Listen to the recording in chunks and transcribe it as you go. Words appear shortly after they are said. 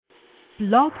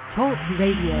Blog Talk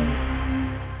Radio.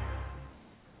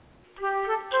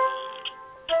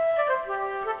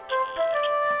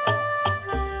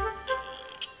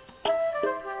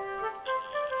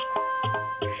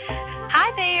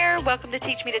 Welcome to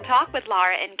Teach Me to Talk with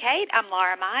Laura and Kate. I'm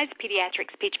Laura Mize,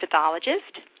 pediatric speech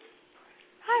pathologist.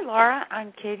 Hi, Laura.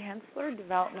 I'm Kate Hensler,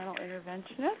 developmental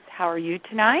interventionist. How are you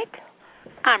tonight?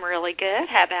 I'm really good.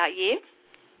 How about you?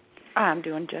 I'm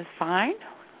doing just fine.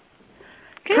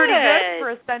 Good. Pretty good for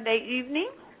a Sunday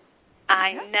evening.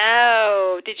 I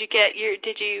know. Did you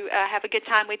have a good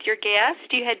time with your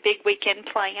guest? You had big weekend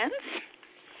plans?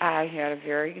 I had a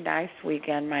very nice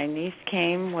weekend. My niece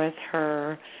came with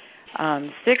her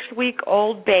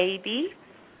 6-week-old baby.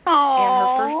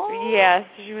 Oh, yes,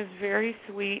 she was very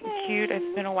sweet and cute.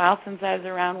 It's been a while since I was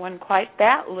around one quite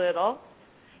that little.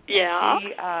 Yeah.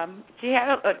 She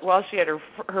had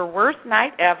her worst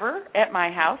night ever at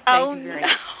my house. Thank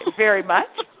you very much.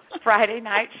 Friday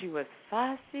night she was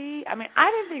fussy. I mean, I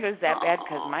didn't think it was that bad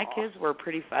because my kids were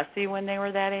pretty fussy when they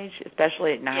were that age,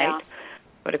 especially at night. Yeah.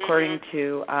 But according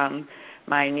to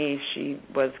my niece, she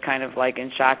was kind of like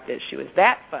in shock that she was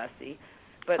that fussy.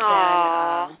 But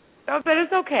then, but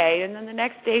it's okay. And then the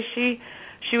next day,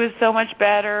 she was so much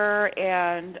better,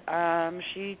 and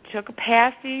she took a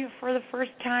passy for the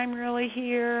first time really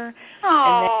here.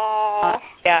 Oh.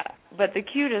 Yeah. But the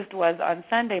cutest was on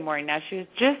Sunday morning. Now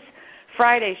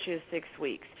Friday she was 6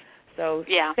 weeks. So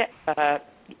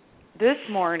this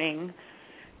morning,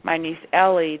 my niece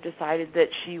Ellie decided that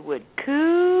she would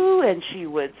coo and she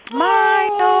would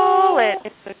smile, and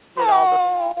it did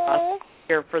all the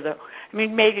here for the. I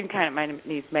mean, my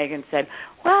niece Megan said,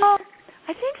 "Well, I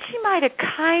think she might have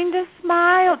kind of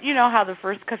smiled. You know how the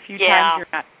first few times you're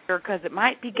not sure because it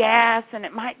might be gas and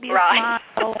it might be a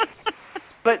smile,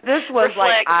 but this was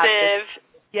reflexive.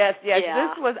 Yes.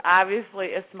 This was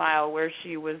obviously a smile where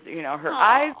she was, her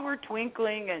eyes were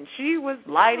twinkling and she was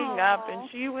lighting up and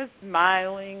she was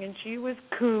smiling and she was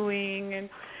cooing. And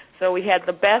so we had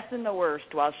the best and the worst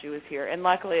while she was here. And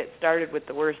luckily it started with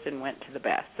the worst and went to the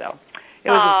best. So it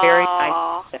was a very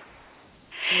nice thing.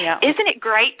 Yeah. Isn't it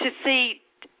great to see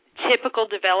typical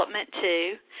development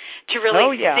too? To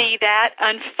really see that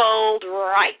unfold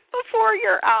right before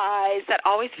your eyes. That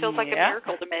always feels like a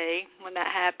miracle to me when that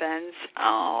happens.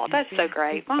 Oh, that's so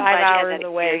great. Well, 5 hours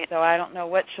away, so I don't know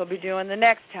what she'll be doing the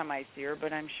next time I see her,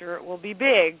 but I'm sure it will be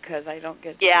big because I don't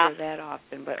get to see her that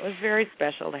often. But it was very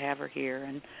special to have her here,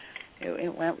 and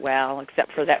it went well,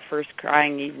 except for that first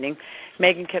crying evening.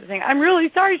 Megan kept saying, "I'm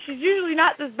really sorry, she's usually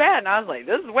not this bad." And I was like,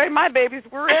 this is the way my babies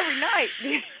were every night.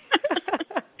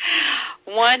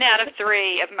 1 out of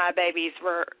 3 of my babies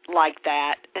were like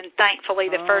that, and thankfully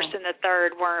the first and the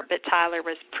third weren't, but Tyler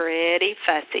was pretty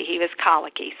fussy. He was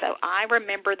colicky, so I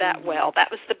remember that well.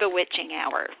 That was the bewitching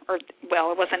hour, it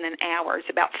wasn't an hour, it's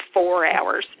about 4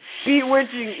 hours.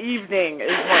 Bewitching evening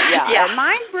is what, And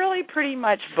mine really pretty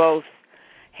much both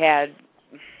had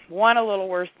one a little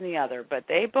worse than the other, but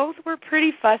they both were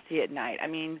pretty fussy at night. I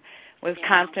mean, was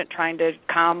constant trying to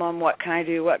calm them, what can I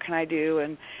do,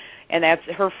 and that's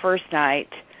her first night,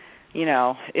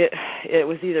 it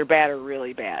was either bad or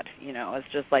really bad. It's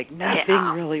just like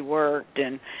nothing really worked,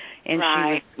 and she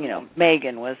was,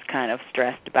 Megan was kind of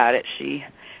stressed about it. It's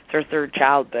her third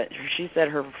child, but she said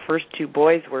her first 2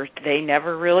 boys they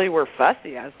never really were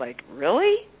fussy. I was like,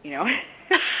 really?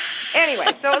 Anyway,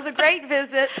 so it was a great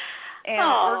visit, and it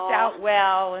worked out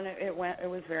well, and it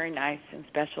was very nice and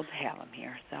special to have them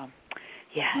here. So,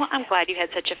 yeah. Well, I'm glad you had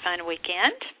such a fun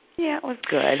weekend. Yeah, it was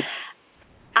good.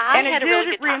 I had a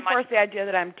really good time. Reinforce the idea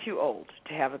that I'm too old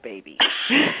to have a baby.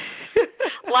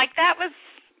 Like that was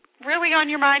really on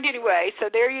your mind anyway, so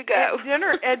there you go.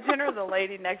 At dinner, the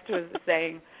lady next to us was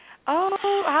saying,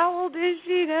 "Oh, how old is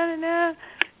she?"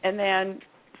 And then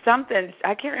something,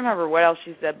 I can't remember what else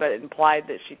she said, but it implied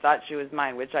that she thought she was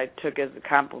mine, which I took as a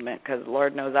compliment because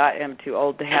Lord knows I am too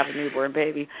old to have a newborn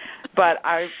baby. But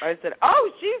I said, "Oh,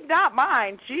 she's not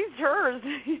mine. She's hers."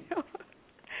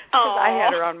 Because I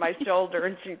had her on my shoulder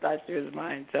and she thought she was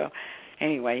mine. So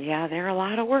anyway, they're a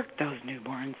lot of work, those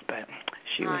newborns, but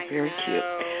she was very cute.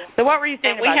 So what were you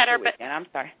saying about your weekend?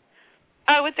 I'm sorry.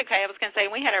 Oh, it's okay. I was going to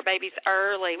say, we had our babies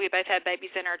early. We both had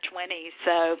babies in our 20s,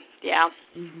 so,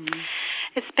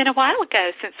 It's been a while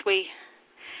ago since we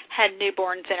had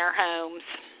newborns in our homes.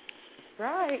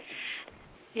 Right.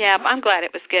 Yeah, I'm glad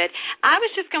it was good. I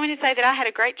was just going to say that I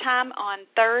had a great time on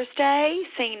Thursday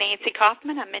seeing Nancy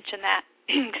Kaufman. I mentioned that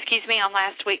on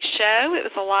last week's show. It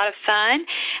was a lot of fun.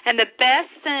 And the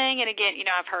best thing, and again,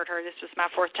 I've heard her. This was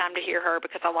my 4th time to hear her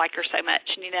because I like her so much.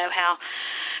 And you know how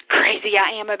crazy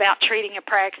I am about treating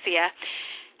apraxia.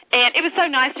 And it was so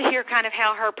nice to hear kind of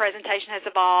how her presentation has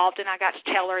evolved, and I got to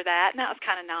tell her that, and that was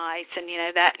kind of nice, and,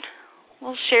 that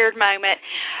little shared moment.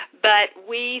 But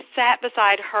we sat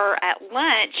beside her at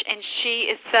lunch, and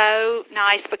she is so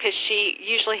nice because she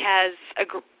usually has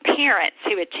parents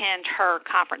who attend her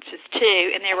conferences too,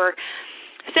 and there were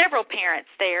several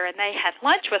parents there, and they had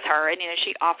lunch with her, and,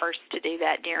 she offers to do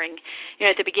that during,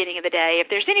 at the beginning of the day. If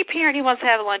there's any parent who wants to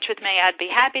have lunch with me, I'd be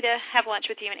happy to have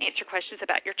lunch with you and answer questions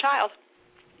about your child.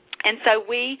 And so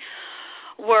we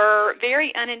were very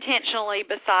unintentionally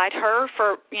beside her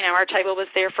for, our table was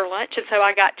there for lunch, and so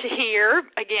I got to hear,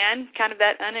 again, kind of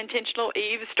that unintentional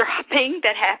eavesdropping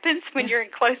that happens when you're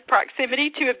in close proximity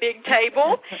to a big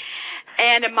table.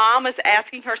 And a mom was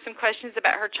asking her some questions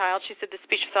about her child. She said the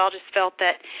speech pathologist felt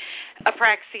that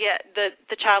apraxia,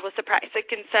 the child was apraxic,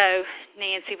 and so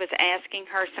Nancy was asking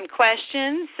her some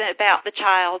questions about the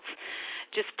child's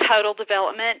just total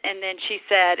development, and then she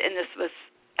said, and this was,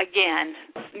 again,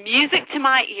 music to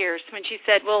my ears when she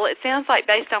said, well, it sounds like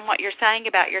based on what you're saying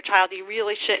about your child, you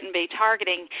really shouldn't be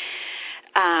targeting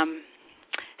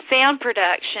sound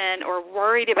production or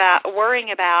worrying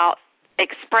about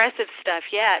expressive stuff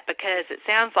yet, because it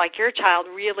sounds like your child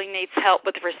really needs help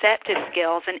with receptive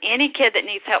skills. And any kid that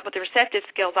needs help with the receptive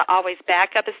skills, I always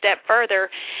back up a step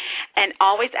further and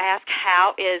always ask,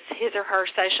 how is his or her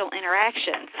social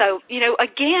interaction? So,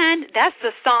 again, that's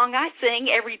the song I sing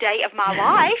every day of my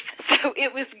life. So it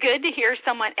was good to hear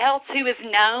someone else who is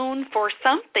known for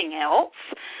something else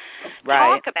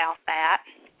talk about that.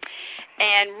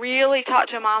 And really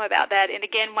talk to a mom about that. And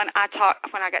again, when I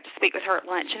got to speak with her at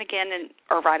lunch, and again,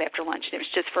 or right after lunch, and it was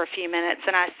just for a few minutes,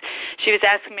 and she was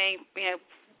asking me,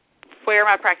 where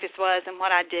my practice was and what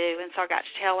I do, and so I got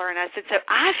to tell her, and I said, so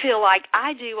I feel like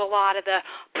I do a lot of the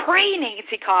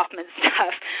pre-Nancy Kaufman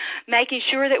stuff, making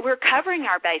sure that we're covering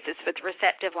our bases with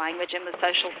receptive language and with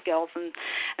social skills, and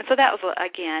so that was,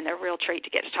 again, a real treat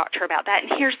to get to talk to her about that,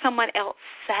 and hear someone else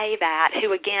say that,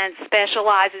 who, again,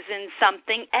 specializes in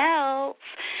something else,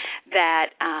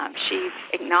 that she's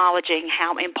acknowledging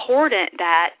how important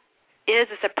that is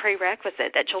as a prerequisite,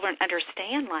 that children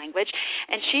understand language.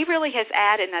 And she really has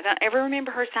added, and I don't ever remember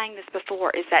her saying this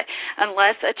before, is that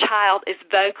unless a child is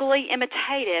vocally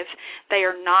imitative, they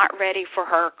are not ready for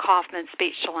her Kaufman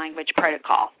speech-to-language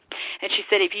protocol. And she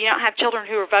said if you don't have children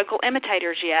who are vocal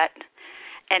imitators yet,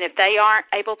 and if they aren't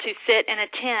able to sit and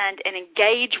attend and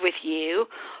engage with you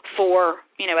for,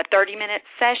 a 30-minute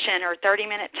session or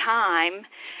 30-minute time,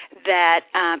 that,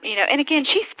 and again,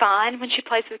 she's fun when she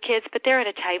plays with kids, but they're at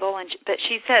a table, but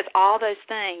she says all those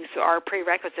things are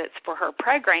prerequisites for her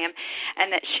program,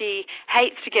 and that she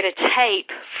hates to get a tape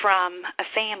from a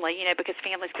family, because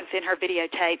families can send her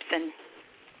videotapes and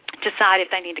decide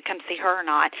if they need to come see her or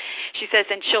not. She says,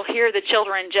 and she'll hear the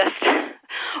children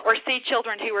or see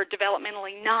children who are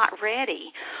developmentally not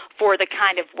ready for the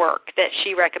kind of work that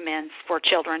she recommends for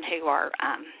children who are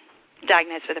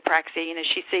diagnosed with apraxia.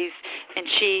 She sees, and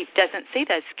she doesn't see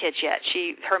those kids yet.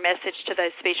 Her message to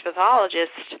those speech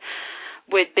pathologists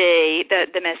would be,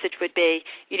 the message would be,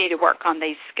 you need to work on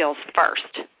these skills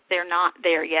first. They're not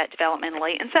there yet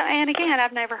developmentally. And again,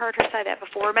 I've never heard her say that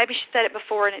before. Maybe she said it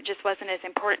before and it just wasn't as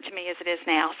important to me as it is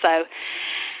now. So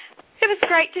it was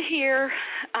great to hear,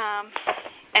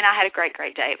 and I had a great,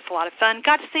 great day. It was a lot of fun.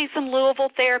 Got to see some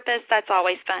Louisville therapists. That's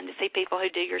always fun to see people who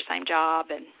do your same job.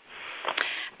 And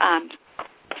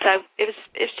so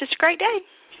it's just a great day.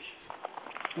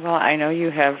 Well, I know you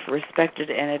have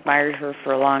respected and admired her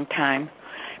for a long time,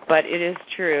 but it is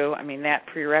true. I mean, that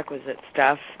prerequisite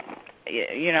stuff,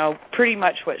 pretty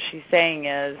much what she's saying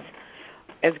is,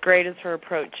 as great as her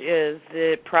approach is,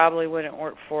 it probably wouldn't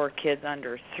work for kids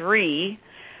under 3.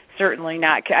 Certainly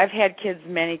not. I've had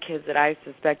many kids that I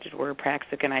suspected were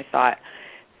apraxic, and I thought,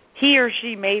 he or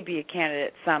she may be a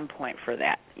candidate at some point for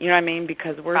that. You know what I mean?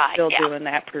 Because we're still doing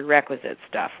that prerequisite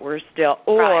stuff. We're still,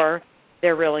 or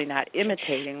they're really not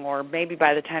imitating, or maybe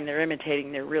by the time they're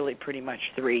imitating, they're really pretty much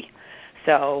 3.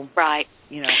 So,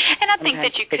 and I think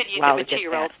that you could use it with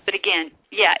 2-year-olds, but again,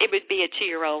 it would be a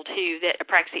 2-year-old that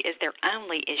apraxia is their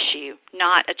only issue,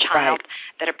 not a child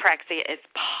that apraxia is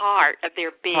part of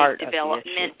their big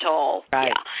developmental.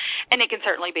 And it can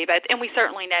certainly be both. And we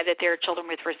certainly know that there are children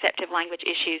with receptive language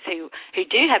issues who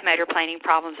do have motor planning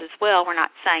problems as well. We're not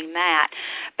saying that,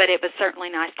 but it was certainly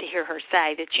nice to hear her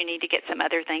say that you need to get some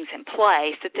other things in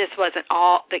place, that this wasn't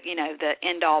all the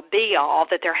end-all, be-all,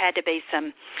 that there had to be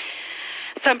some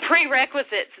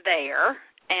prerequisites there,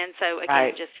 and so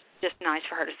again, just nice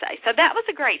for her to say. So that was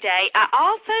a great day. I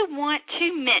also want to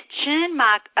mention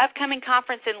my upcoming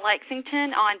conference in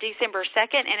Lexington on December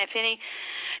 2nd, and if any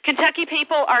Kentucky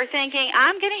people are thinking,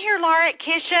 I'm going to hear Laura at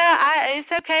Kisha. It's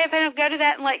okay if I don't go to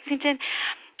that in Lexington.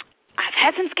 I've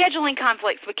had some scheduling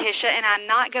conflicts with Kisha, and I'm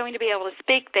not going to be able to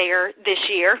speak there this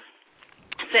year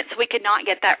since we could not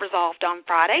get that resolved on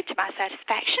Friday to my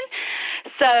satisfaction.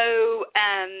 So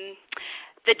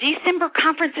the December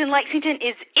conference in Lexington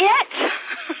is it.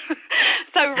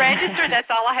 So register. That's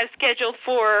all I have scheduled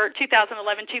for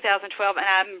 2011-2012, and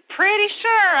I'm pretty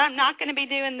sure I'm not going to be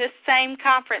doing this same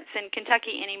conference in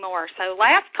Kentucky anymore. So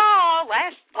last call,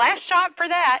 last shot for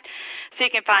that. So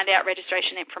you can find out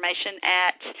registration information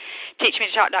at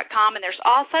teachmetotalk.com, and there's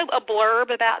also a blurb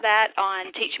about that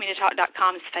on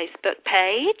teachmetotalk.com's Facebook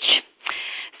page.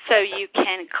 So you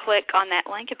can click on that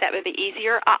link if that would be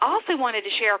easier. I also wanted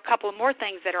to share a couple of more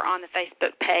things that are on the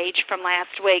Facebook page from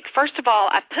last week. First of all,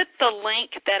 I put the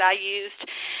link that I used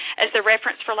as the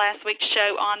reference for last week's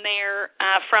show on there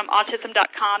from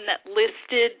autism.com that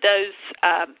listed those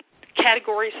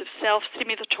categories of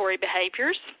self-stimulatory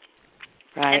behaviors.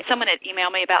 Right. And someone had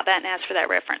emailed me about that and asked for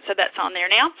that reference, so that's on there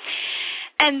now.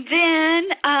 And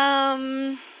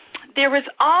then there was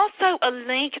also a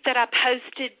link that I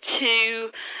posted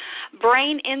to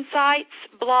Brain Insights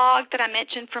blog that I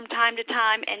mentioned from time to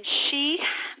time, and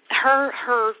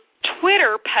her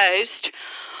Twitter post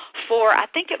for, I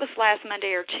think it was last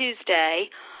Monday or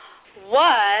Tuesday,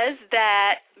 was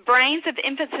that brains of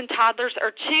infants and toddlers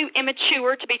are too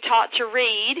immature to be taught to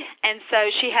read, and so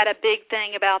she had a big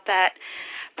thing about that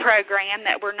program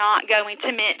that we're not going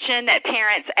to mention that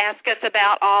parents ask us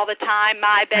about all the time.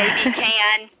 My baby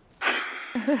can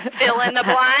fill in the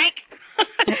blank.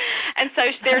 And so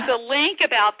there's a link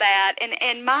about that,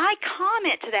 and my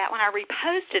comment to that when I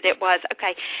reposted it was,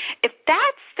 okay, if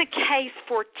that's the case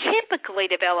for typically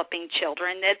developing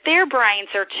children, that their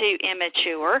brains are too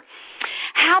immature,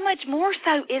 how much more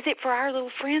so is it for our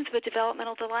little friends with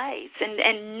developmental delays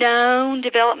and known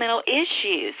developmental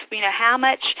issues? You know, how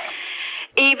much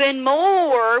even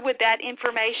more would that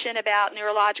information about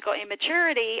neurological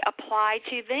immaturity apply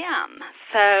to them?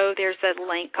 So there's a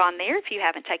link on there if you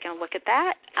haven't taken a look at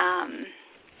that.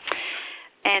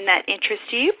 And that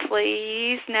interests you,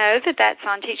 please know that that's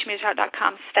on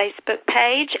teachmetotalk.com's Facebook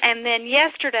page. And then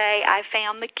yesterday I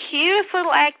found the cutest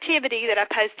little activity that I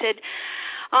posted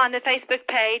on the Facebook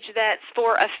page that's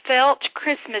for a felt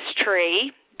Christmas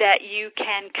tree that you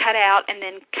can cut out and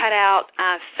then cut out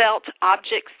felt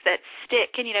objects that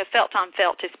stick. And, you know, felt on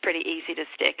felt is pretty easy to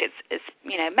stick. It's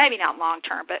you know, maybe not long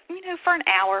term, but, you know, for an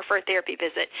hour for a therapy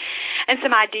visit. And some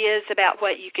ideas about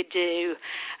what you could do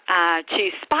to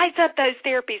spice up those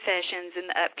therapy sessions in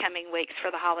the upcoming weeks for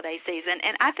the holiday season.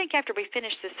 And I think after we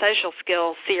finish the social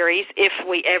skills series, if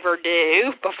we ever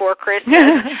do before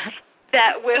Christmas,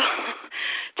 that we'll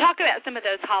talk about some of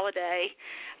those holiday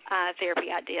therapy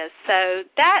ideas. So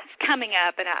that's coming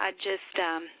up, and I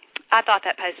thought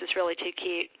that post was really too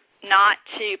cute not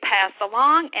to pass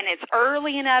along, and it's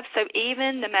early enough so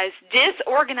even the most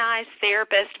disorganized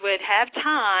therapist would have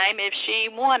time, if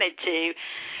she wanted to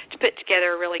put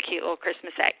together a really cute little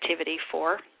Christmas activity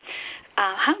for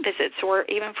home visits, or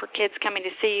even for kids coming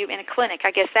to see you in a clinic.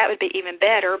 I guess that would be even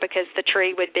better because the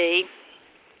tree would be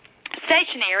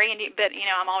stationary, but, you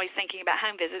know, I'm always thinking about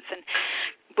home visits, and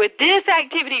would this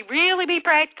activity really be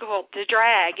practical to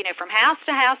drag, you know, from house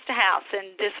to house to house?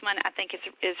 And this one I think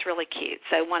is really cute,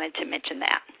 so I wanted to mention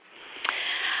that.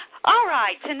 All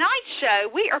right, tonight's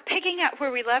show, we are picking up where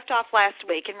we left off last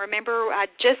week. And remember, I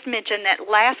just mentioned that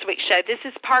last week's show, this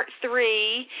is part 3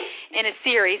 in a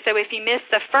series. So if you missed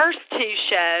the first 2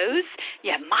 shows,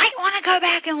 you might want to go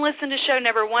back and listen to show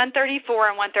number 134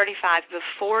 and 135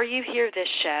 before you hear this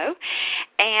show.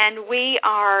 And we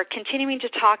are continuing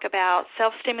to talk about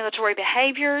self-stimulatory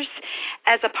behaviors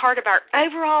as a part of our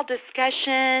overall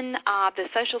discussion of the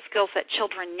social skills that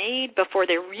children need before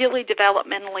they're really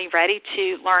developmentally ready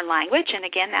to learn language. And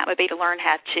again, that would be to learn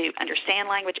how to understand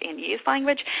language and use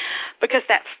language, because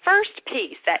that first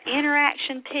piece, that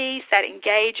interaction piece, that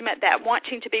engagement, that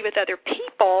wanting to be with other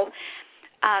people,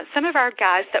 some of our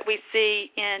guys that we see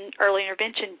in early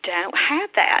intervention don't have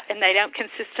that, and they don't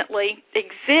consistently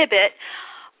exhibit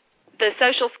the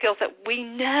social skills that we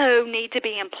know need to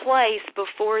be in place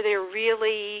before they're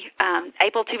really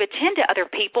able to attend to other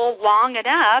people long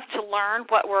enough to learn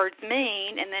what words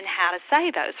mean and then how to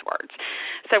say those words.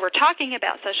 So we're talking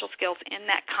about social skills in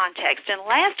that context. And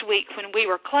last week when we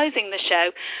were closing the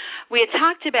show, we had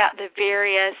talked about the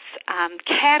various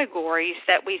categories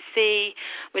that we see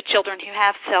with children who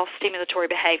have self-stimulatory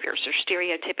behaviors or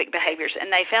stereotypic behaviors, and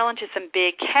they fell into some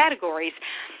big categories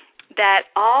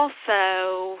that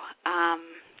also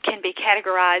can be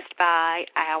categorized by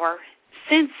our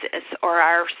senses or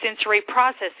our sensory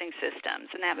processing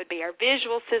systems, and that would be our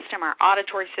visual system, our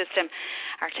auditory system,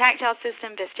 our tactile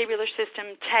system, vestibular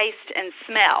system, taste, and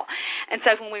smell. And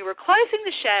so when we were closing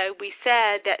the show, we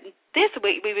said that this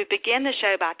week we would begin the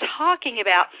show by talking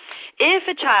about if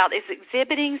a child is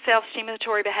exhibiting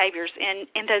self-stimulatory behaviors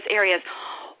in those areas,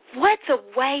 what's a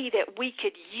way that we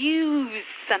could use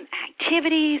some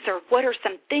activities, or what are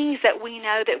some things that we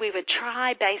know that we would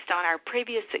try based on our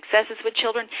previous successes with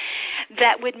children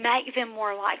that would make them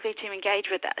more likely to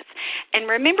engage with us? And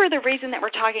remember, the reason that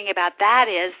we're talking about that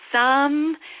is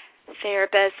some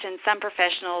therapists and some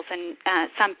professionals and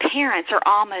some parents are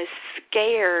almost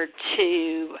scared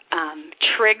to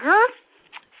trigger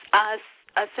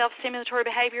a self-stimulatory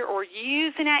behavior or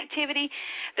use an activity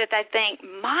that they think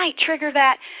might trigger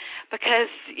that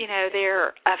because,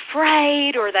 they're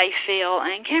afraid or they feel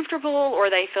uncomfortable or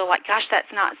they feel like, gosh,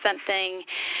 that's not something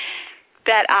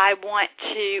that I want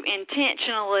to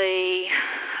intentionally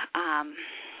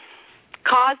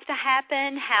cause to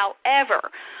happen.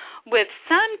 However, with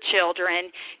some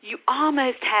children, you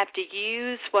almost have to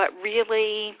use what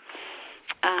really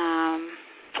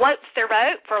floats their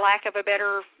boat, for lack of a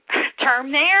better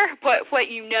term there, what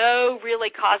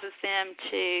really causes them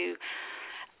to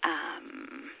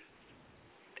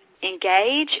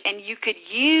engage, and you could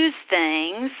use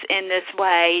things in this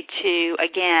way to,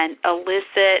 again,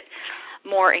 elicit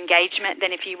more engagement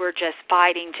than if you were just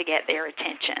fighting to get their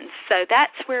attention. So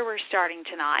that's where we're starting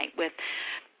tonight, with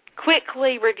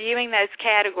quickly reviewing those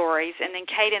categories, and then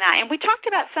Kate and I, and we talked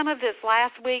about some of this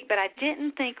last week, but I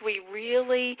didn't think we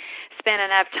really spent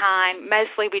enough time.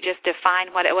 Mostly we just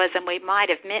defined what it was, and we might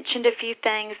have mentioned a few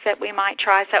things that we might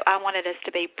try, so I wanted us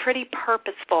to be pretty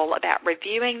purposeful about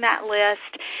reviewing that list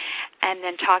and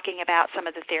then talking about some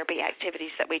of the therapy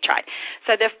activities that we tried.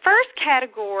 So the first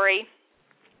category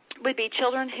would be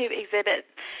children who exhibit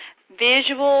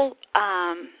visual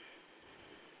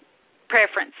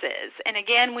preferences. And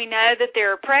again, we know that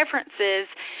there are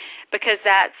preferences because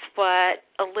that's what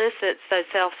elicits those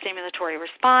self-stimulatory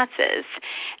responses.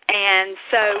 And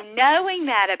so knowing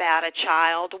that about a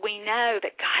child, we know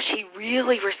that, gosh, he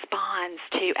really responds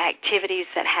to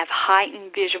activities that have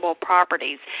heightened visual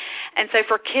properties. And so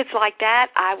for kids like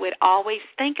that, I would always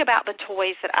think about the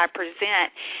toys that I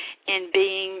present in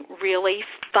being really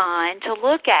fun to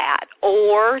look at,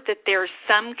 or that there's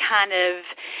some kind of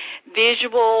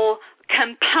visual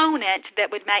component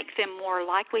that would make them more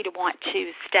likely to want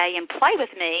to stay and play with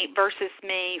me versus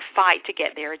me fight to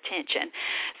get their attention.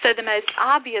 So the most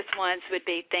obvious ones would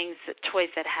be toys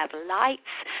that have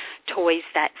lights, toys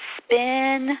that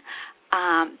spin,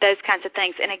 those kinds of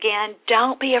things. And again,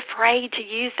 don't be afraid to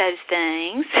use those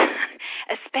things,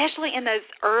 especially in those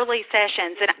early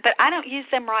sessions. But I don't use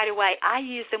them right away. I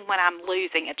use them when I'm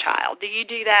losing a child. Do you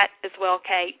do that as well,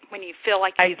 Kate, when you feel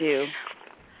like I do.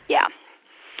 Yeah.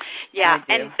 Yeah,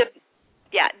 and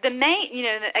the main,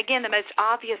 again, the most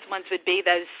obvious ones would be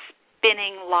those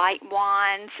spinning light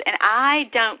wands, and I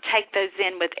don't take those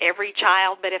in with every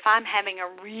child, but if I'm having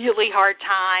a really hard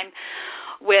time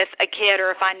with a kid,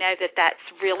 or if I know that that's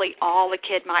really all a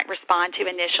kid might respond to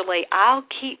initially, I'll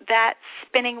keep that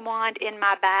spinning wand in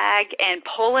my bag and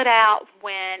pull it out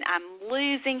when I'm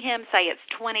losing him, say it's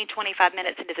 20, 25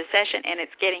 minutes into the session, and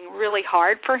it's getting really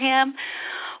hard for him,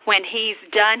 when he's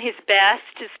done his best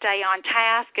to stay on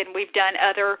task and we've done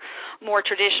other more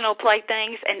traditional play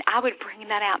things, and I would bring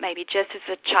that out maybe just as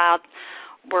a child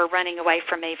were running away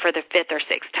from me for the 5th or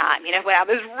 6th time. When I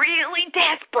was really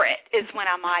desperate is when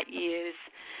I might use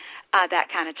that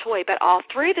kind of toy. But all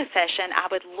through the session, I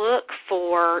would look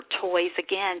for toys,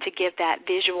 again, to give that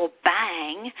visual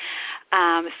bang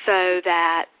so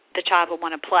that the child will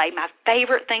want to play. My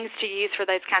favorite things to use for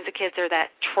those kinds of kids are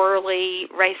that twirly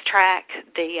racetrack,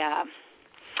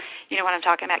 you know what I'm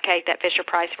talking about, Kate, that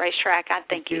Fisher-Price racetrack. I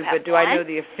think you have But do I know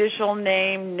the official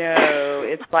name? No.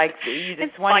 It's like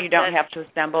it's one like you don't have to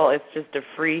assemble. It's just a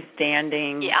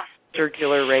freestanding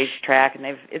circular racetrack, and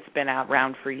it's been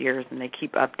around for years, and they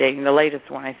keep updating. The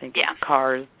latest one, I think, is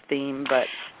Cars theme, but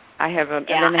I haven't.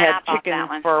 And then they had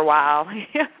chickens for a while.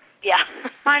 Yeah.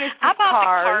 Mine is I bought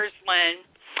Cars. the Cars one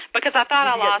because I thought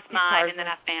I lost mine, and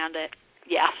then I found it.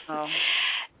 Yeah. Oh.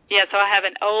 Yeah, so I have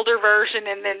an older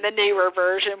version and then the newer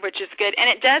version, which is good.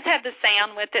 And it does have the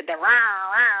sound with it, the rah,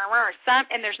 rah, rah,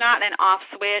 and there's not an off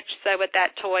switch. So with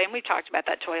that toy, and we talked about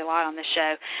that toy a lot on the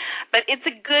show, but it's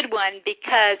a good one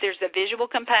because there's a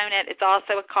visual component. It's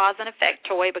also a cause and effect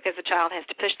toy because the child has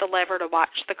to push the lever to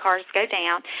watch the cars go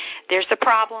down. There's a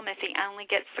problem if he only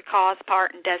gets the cause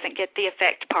part and doesn't get the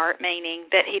effect part,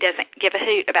 meaning that he doesn't give a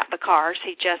hoot about the cars.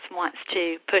 He just wants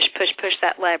to push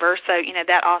that lever. So,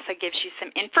 that also gives you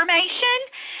some information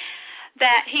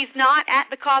that he's not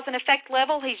at the cause and effect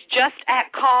level, he's just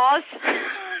at cause.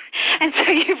 And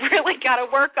so you've really got to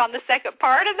work on the second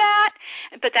part of that,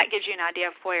 but that gives you an idea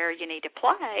of where you need to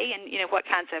play and, what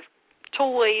kinds of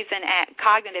toys and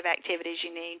cognitive activities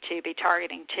you need to be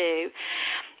targeting to.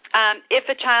 If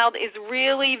a child is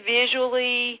really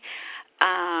visually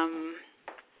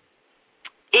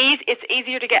it's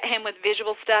easier to get him with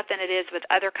visual stuff than it is with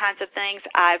other kinds of things.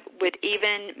 I would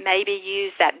even maybe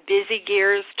use that Busy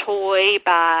Gears toy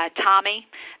by Tommy,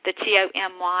 the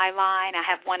TOMY line. I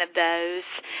have one of those,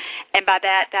 and by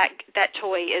that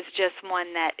toy is just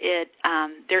one that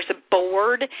there's a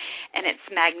board, and it's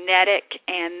magnetic,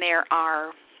 and there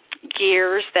are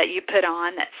gears that you put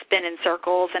on that spin in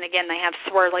circles, and again, they have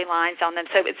swirly lines on them,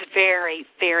 so it's very,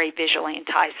 very visually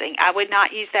enticing. I would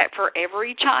not use that for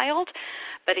every child,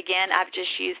 but again, I've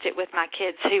just used it with my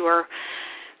kids who are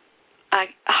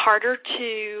harder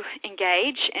to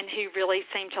engage and who really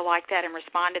seem to like that and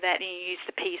respond to that. And you use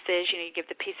the pieces, you give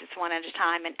the pieces one at a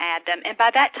time and add them. And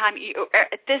by that time,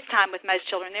 at this time with most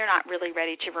children, they're not really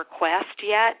ready to request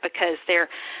yet because they're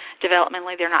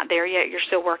developmentally, they're not there yet. You're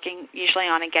still working usually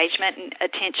on engagement and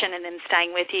attention and them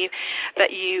staying with you, but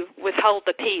you withhold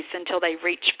the piece until they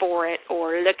reach for it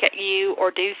or look at you or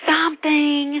do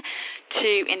something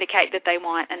to indicate that they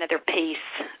want another piece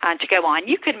to go on.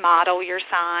 You could model your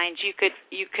signs. You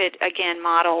could again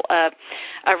model a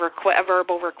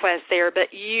verbal request there,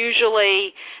 but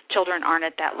usually children aren't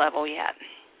at that level yet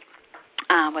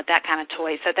with that kind of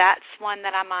toy. So that's one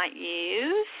that I might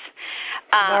use.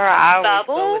 Laura, I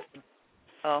Bubbles.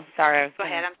 Sorry. Go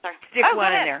ahead. I'm sorry. Stick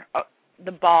one in there. Oh,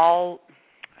 the ball.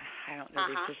 I don't know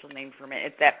the official name for it.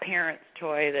 It's that parent's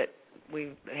toy that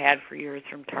we've had for years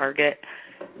from Target,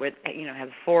 with has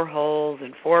 4 holes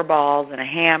and 4 balls and a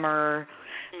hammer.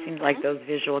 Seems like those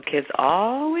visual kids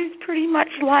always pretty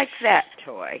much like that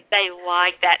toy. They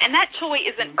like that. And that toy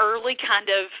is an early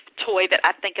kind of toy that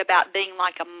I think about being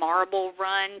like a marble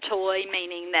run toy,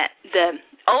 meaning that the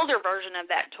older version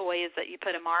of that toy is that you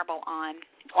put a marble on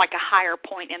like a higher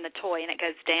point in the toy and it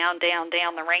goes down, down,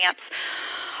 down the ramps.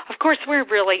 Of course,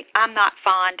 I'm not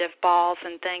fond of balls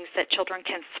and things that children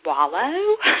can swallow,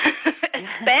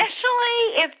 especially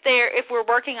if we're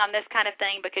working on this kind of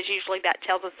thing, because usually that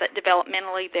tells us that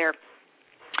developmentally they're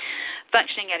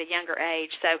functioning at a younger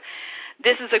age. So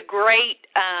this is a great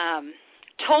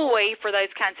toy for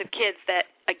those kinds of kids that,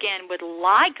 again, would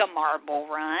like a marble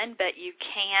run, but you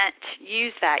can't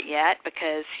use that yet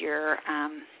because they're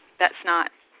not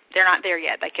there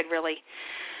yet. They could really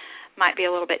might be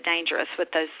a little bit dangerous with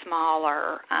those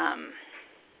smaller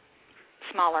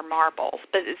marbles.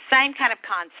 But it's the same kind of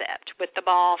concept with the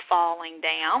ball falling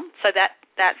down. So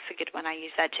that's a good one. I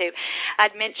use that too. I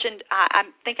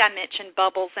think I mentioned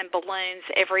bubbles and balloons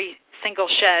every single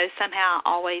show. Somehow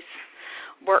I always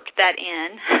work that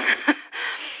in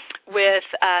with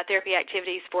therapy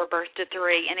activities for birth to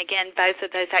 3. And again, both of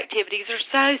those activities are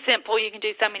so simple. You can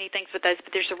do so many things with those,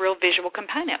 but there's a real visual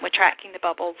component with tracking the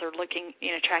bubbles or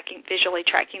visually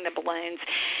tracking the balloons.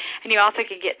 And you also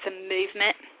can get some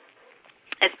movement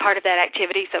as part of that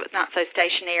activity, so it's not so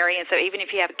stationary. And so even if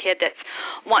you have a kid that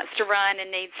wants to run and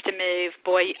needs to move,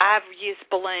 I've used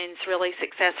balloons really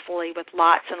successfully with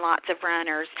lots and lots of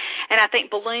runners. And I think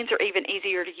balloons are even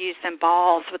easier to use than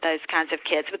balls with those kinds of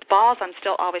kids. With balls, I'm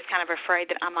still always kind of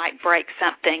afraid that I might break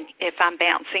something if I'm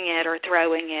bouncing it or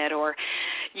throwing it or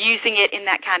using it in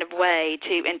that kind of way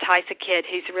to entice a kid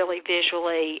who's really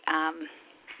visually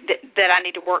that I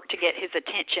need to work to get his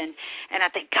attention. And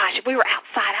I think, gosh, if we were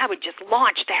outside, I would just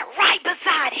launch that right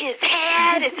beside his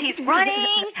head as he's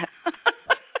running.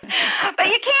 But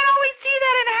you can't always do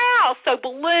that in a house. So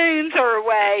balloons are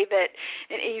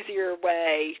an easier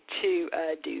way to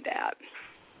do that.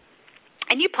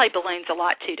 And you play balloons a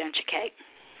lot too, don't you, Kate?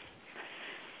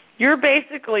 You're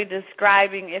basically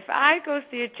describing, if I go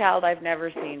see a child I've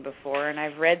never seen before and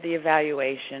I've read the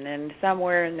evaluation and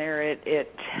somewhere in there it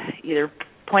either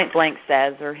point blank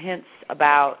says or hints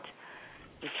about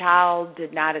the child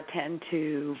did not attend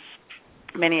to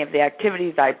many of the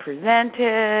activities I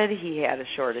presented, he had a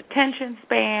short attention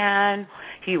span,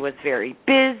 he was very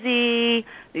busy.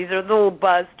 These are the little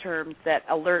buzz terms that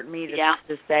alert me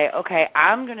to say, okay,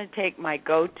 I'm going to take my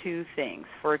go-to things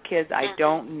for kids I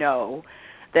don't know.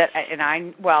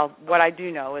 What I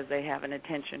do know is they have an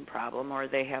attention problem or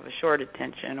they have a short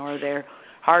attention or they're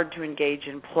hard to engage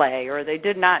in play, or they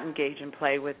did not engage in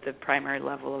play with the primary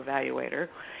level evaluator,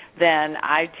 then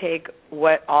I take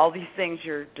what all these things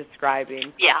you're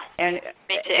describing. Yeah, and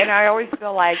me too. And I always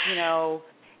feel like,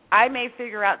 I may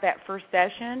figure out that first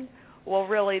session, well,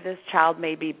 really this child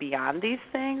may be beyond these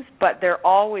things, but they're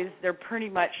pretty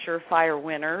much surefire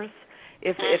winners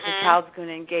If a child's going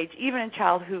to engage, even a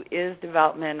child who is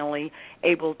developmentally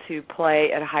able to play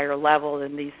at a higher level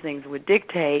than these things would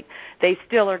dictate, they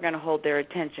still are going to hold their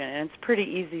attention. And it's pretty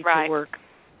easy to work,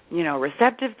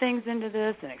 receptive things into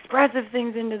this and expressive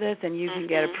things into this, and you can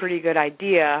get a pretty good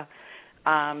idea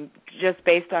just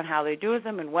based on how they do with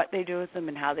them and what they do with them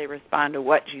and how they respond to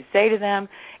what you say to them.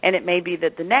 And it may be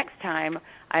that the next time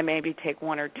I maybe take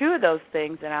one or two of those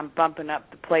things and I'm bumping up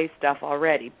the play stuff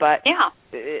already. But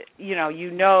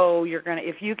you're gonna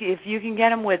if you can get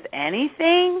them with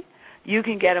anything, you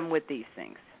can get them with these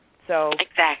things. So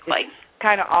exactly, it's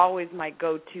kind of always my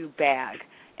go-to bag.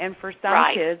 And for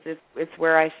some kids, it's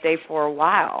where I stay for a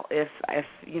while. If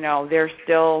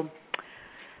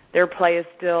their play is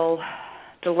still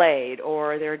delayed,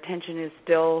 or their attention is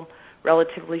still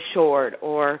relatively short,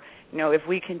 or if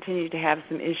we continue to have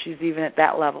some issues even at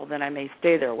that level, then I may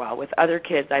stay there a while. With other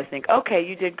kids, I think, okay,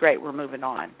 you did great, we're moving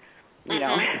on. You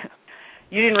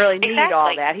didn't really need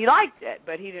all that. He liked it,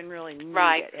 but he didn't really need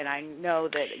it. And I know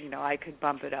that I could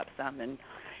bump it up some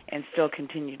and still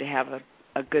continue to have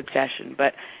a good session.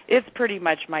 But it's pretty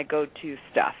much my go-to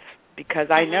stuff, because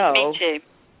I know me too.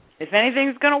 If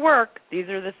anything's going to work, these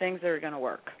are the things that are going to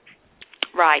work.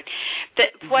 Right.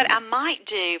 What I might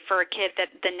do for a kid that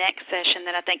the next session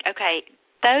that I think, okay,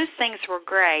 those things were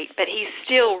great, but he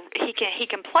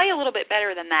can play a little bit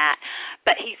better than that,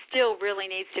 but he still really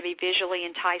needs to be visually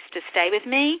enticed to stay with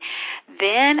me.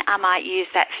 Then I might use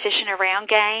that fishing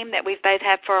around game that we've both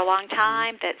had for a long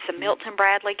time. That's a Milton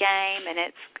Bradley game, and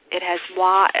it has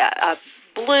a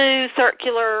blue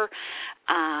circular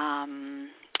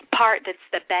part that's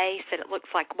the base, that it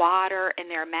looks like water, and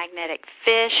there are magnetic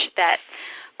fish that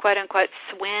quote-unquote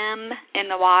swim in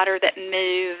the water that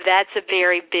move. That's a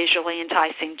very visually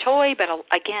enticing toy, but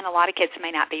again, a lot of kids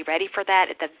may not be ready for that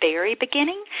at the very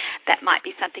beginning. That might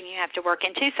be something you have to work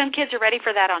into. Some kids are ready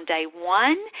for that on day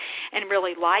one and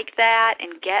really like that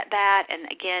and get that. And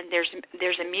again,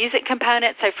 there's a music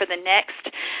component. So for the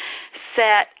next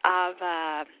set of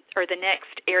or the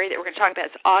next area that we're going to talk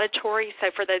about is auditory. So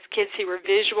for those kids who are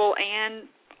visual and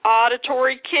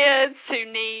auditory kids who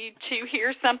need to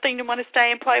hear something and want to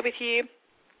stay and play with you,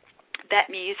 that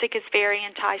music is very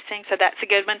enticing, so that's a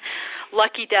good one.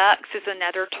 Lucky Ducks is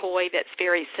another toy that's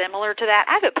very similar to that.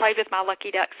 I haven't played with my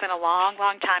Lucky Ducks in a long,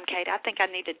 long time, Kate. I think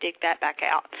I need to dig that back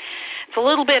out. It's a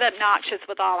little bit obnoxious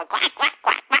with all the quack, quack,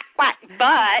 quack, quack, quack,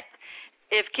 but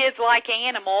if kids like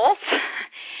animals,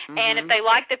 and if they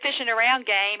like the fishing around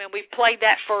game, and we've played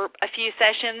that for a few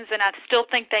sessions, and I still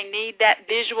think they need that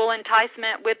visual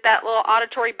enticement with that little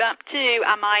auditory bump too,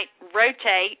 I might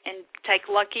rotate and take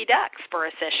Lucky Ducks for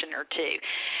a session or two,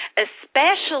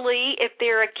 especially if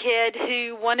they're a kid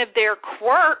who one of their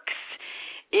quirks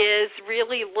is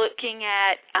really looking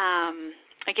at,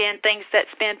 again, things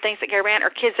that spin, things that go around,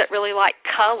 or kids that really like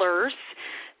colors.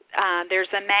 There's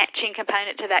a matching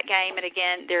component to that game, and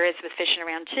again, there is with fishing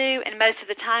around too. And most of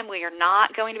the time, we are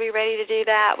not going to be ready to do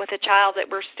that with a child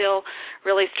that we're still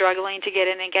really struggling to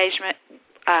get an engagement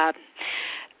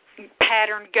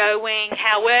pattern going.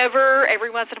 However, every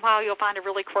once in a while, you'll find a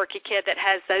really quirky kid that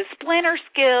has those splinter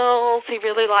skills, who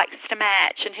really likes to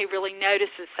match and who really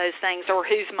notices those things, or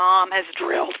whose mom has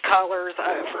drilled colors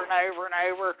over and over and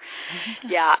over.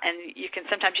 Yeah, and you can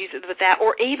sometimes use it with that,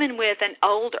 or even with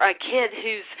a kid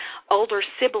whose older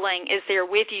sibling is there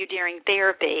with you during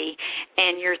therapy,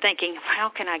 and you're thinking, how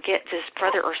can I get this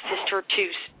brother or sister to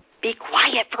be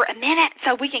quiet for a minute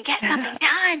so we can get something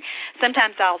done?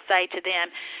 Sometimes I'll say to them,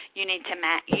 you need to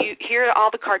match. Here are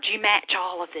all the cards. You match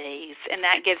all of these, and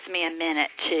that gives me a minute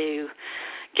to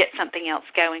get something else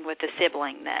going with the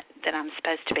sibling that I'm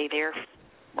supposed to be there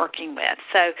working with.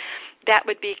 So that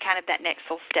would be kind of that next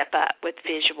little step up with a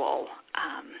visual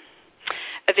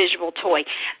toy.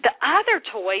 The other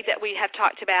toy that we have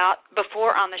talked about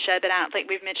before on the show that I don't think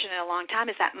we've mentioned in a long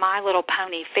time is that My Little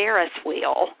Pony Ferris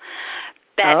wheel.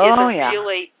 That is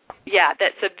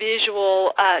that's a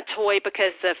visual toy,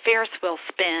 because the Ferris wheel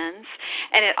spins,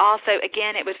 and it also,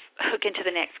 again, it would hook into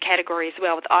the next category as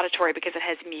well with auditory, because it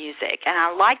has music. And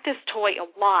I like this toy a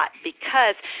lot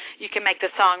because you can make the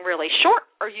song really short,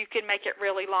 or you can make it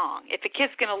really long. If a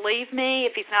kid's going to leave me,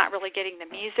 if he's not really getting the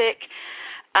music,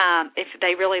 if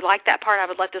they really like that part, I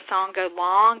would let the song go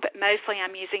long, but mostly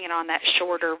I'm using it on that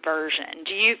shorter version.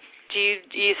 Do you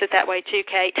use it that way too,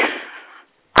 Kate?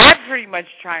 I pretty much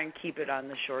try and keep it on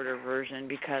the shorter version,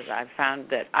 because I've found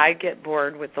that I get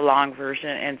bored with the long version,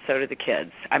 and so do the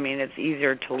kids. I mean, it's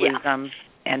easier to lose them,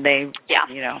 and they,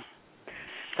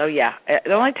 So,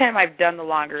 the only time I've done the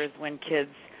longer is when kids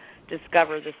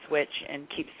discover the switch and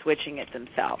keep switching it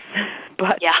themselves.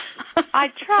 But I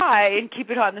try and keep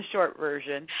it on the short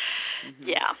version.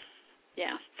 Yeah.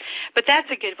 Yeah. But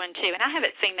that's a good one, too. And I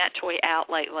haven't seen that toy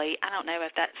out lately. I don't know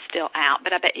if that's still out,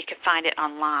 but I bet you could find it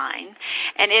online.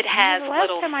 And it has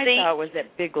little seats. The last time I saw it was at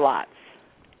Big Lots.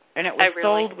 And it was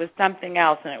sold with something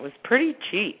else, and it was pretty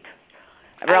cheap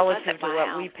relative to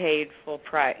what we paid full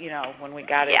price, when we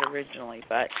got it originally.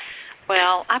 But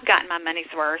well, I've gotten my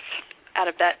money's worth out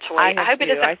of that toy. I hope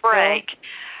it doesn't break.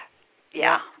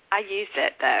 Yeah. I use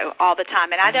it, though, all the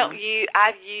time. And I've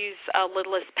used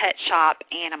Littlest Pet Shop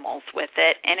animals with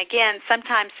it. And, again,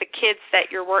 sometimes the kids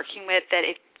that you're working with that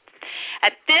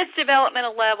at this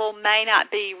developmental level may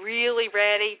not be really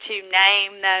ready to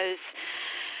name those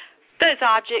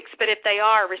objects, but if they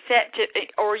are receptive,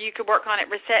 or you could work on it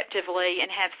receptively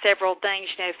and have several things,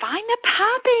 find the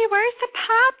puppy, where's the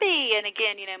puppy? And,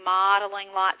 again,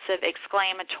 modeling lots of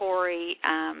exclamatory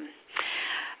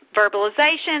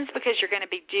verbalizations, because you're going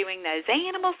to be doing those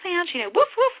animal sounds, woof,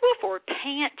 woof, woof, or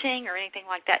panting or anything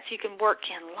like that. So you can work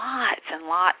in lots and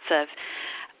lots of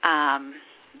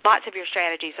your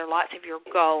strategies or lots of your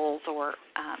goals or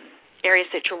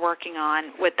areas that you're working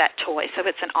on with that toy. So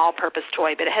it's an all-purpose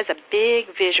toy, but it has a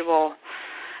big visual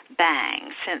bang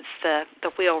since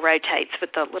the wheel rotates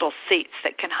with the little seats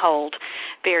that can hold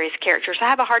various characters. I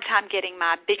have a hard time getting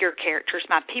my bigger characters,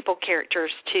 my people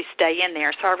characters, to stay in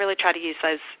there, so I really try to use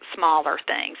those smaller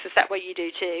things. Is that what you do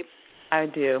too? I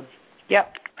do.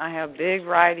 Yep. I have a big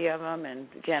variety of them, and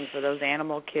again, for those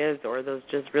animal kids or those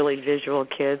just really visual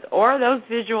kids or those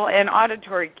visual and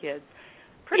auditory kids,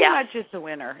 pretty much it's a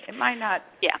winner. It might not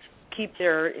keep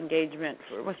their engagement.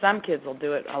 Some kids will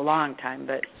do it a long time,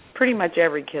 but pretty much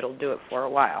every kid will do it for a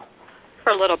while.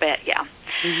 For a little bit, yeah.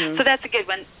 Mm-hmm. So that's a good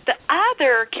one. The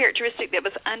other characteristic that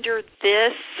was under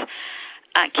this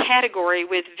category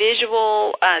with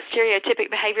visual stereotypic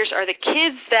behaviors are the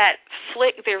kids that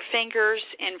flick their fingers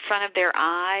in front of their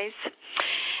eyes.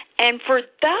 And for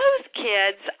those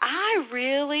kids, I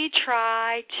really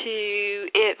try to,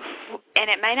 and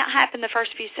it may not happen the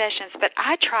first few sessions, but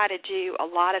I try to do a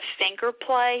lot of finger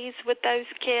plays with those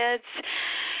kids.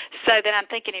 So then I'm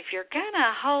thinking, if you're going to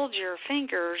hold your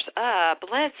fingers up,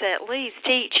 let's at least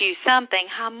teach you something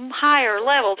higher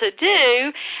level to do.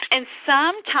 And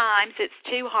sometimes it's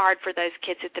too hard for those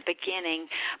kids at the beginning,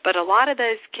 but a lot of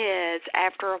those kids,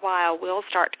 after a while, will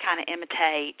start to kind of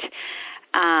imitate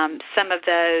some of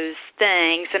those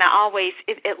things. And I always,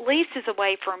 it at least is a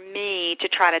way for me to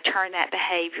try to turn that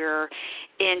behavior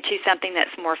into something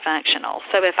that's more functional.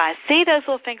 So if I see those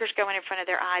little fingers going in front of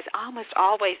their eyes, I almost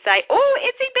always say, "Oh,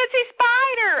 itsy bitsy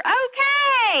spider,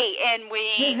 okay," and we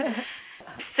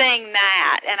sing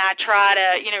that, and I try to,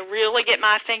 really get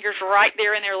my fingers right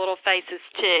there in their little faces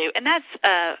too. And that's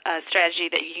a strategy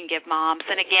that you can give moms.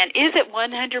 And again, is it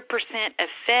 100%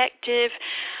 effective?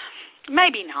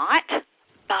 Maybe not.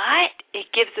 But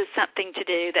it gives us something to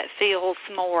do that feels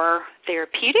more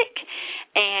therapeutic,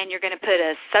 and you're going to put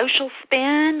a social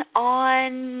spin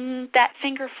on that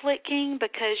finger flicking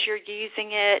because you're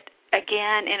using it,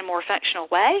 again, in a more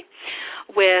functional way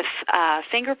with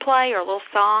finger play or a little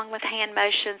song with hand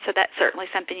motion, so that's certainly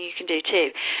something you can do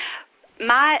too.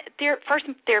 My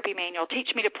first therapy manual, Teach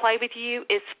Me to Play with You,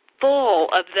 is full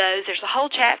of those. There's a whole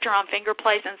chapter on finger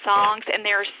plays and songs, and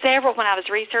there are several, when I was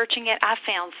researching it, I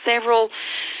found several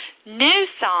new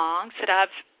songs that I've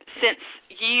since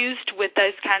used with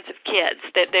those kinds of kids.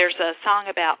 That there's a song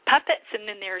about puppets, and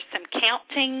then there's some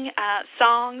counting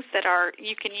songs that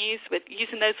you can use with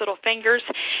using those little fingers,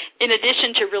 in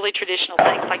addition to really traditional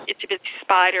things like Itsy Bitsy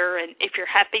Spider and If You're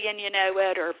Happy and You Know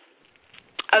It, or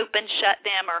Open, Shut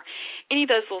Them, or any of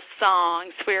those little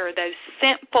songs where those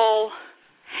simple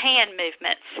hand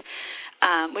movements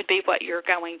would be what you're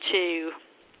going to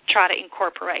try to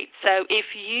incorporate. So if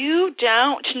you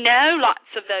don't know lots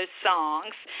of those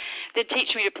songs, then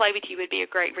Teach Me to Play with You would be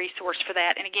a great resource for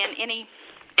that. And again, any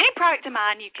product of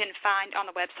mine you can find on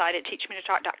the website at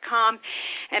teachmetalk.com,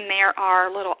 and there are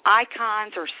little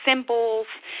icons or symbols.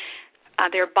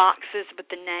 There are boxes with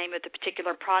the name of the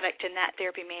particular product, and that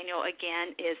therapy manual,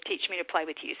 again, is Teach Me to Play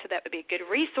with You. So that would be a good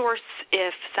resource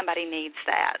if somebody needs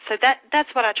that. So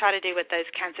that's what I try to do with those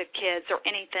kinds of kids, or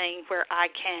anything where I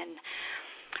can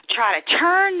try to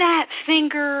turn that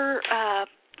finger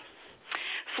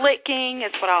flicking, is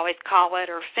what I always call it,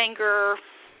 or finger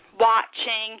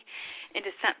watching, into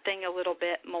something a little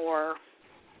bit more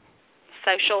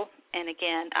social. And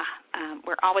again,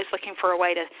 we're always looking for a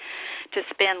way to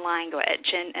spin language,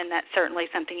 and that's certainly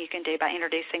something you can do by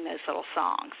introducing those little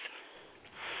songs.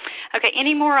 Okay,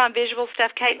 any more on visual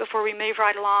stuff, Kate, before we move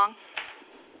right along?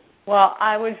 Well,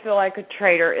 I would feel like a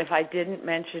traitor if I didn't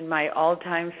mention my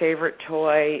all-time favorite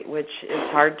toy, which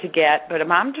is hard to get, but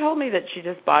Mom told me that she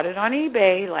just bought it on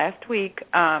eBay last week.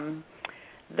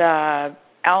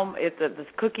 It's this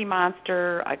Cookie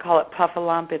Monster. I call it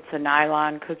Puff-A-Lump. It's a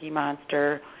nylon Cookie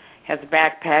Monster. Has a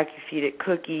backpack. You feed it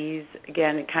cookies.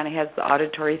 Again, it kind of has the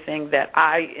auditory thing that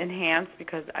I enhance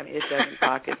because it doesn't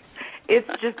talk. It's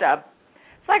just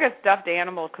it's like a stuffed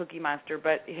animal Cookie Monster,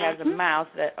 but it has a mouth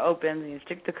that opens, and you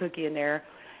stick the cookie in there,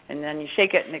 and then you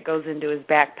shake it, and it goes into his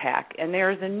backpack. And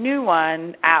there's a new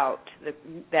one out,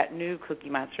 that new Cookie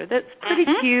Monster, that's pretty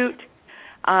cute.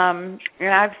 And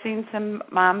I've seen some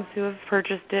moms who have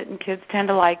purchased it, and kids tend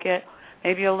to like it.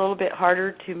 Maybe a little bit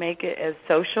harder to make it as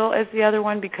social as the other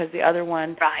one, because the other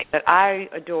one that I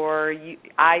adore,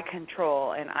 I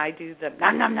control, and I do the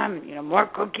nom nom nom, more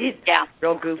cookies,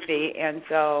 real goofy, and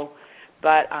so.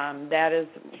 But that is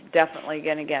definitely,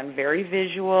 again, very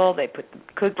visual. They put the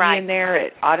cookie in there.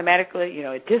 It automatically,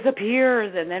 it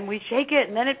disappears, and then we shake it,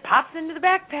 and then it pops into the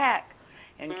backpack.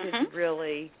 And kids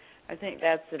really, I think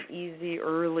that's an easy,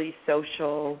 early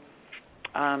social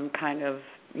kind of,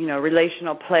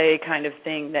 relational play kind of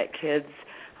thing that kids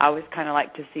always kind of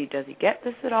like to see. Does he get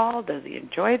this at all? Does he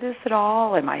enjoy this at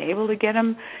all? Am I able to get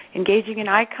him engaging in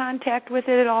eye contact with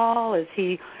it at all? Is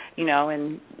he...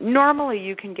 and normally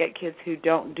you can get kids who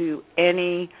don't do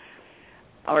any,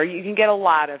 or you can get a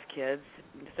lot of kids,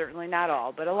 certainly not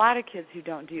all, but a lot of kids who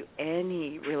don't do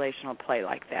any relational play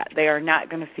like that. They are not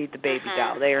going to feed the baby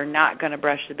doll. They are not going to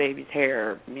brush the baby's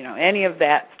hair, any of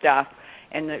that stuff.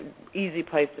 And the easy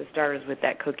place to start is with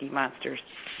that Cookie Monster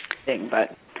thing.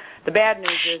 But the bad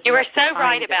news is... You are so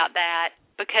right about that.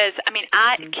 Because,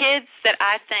 kids that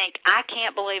I think, I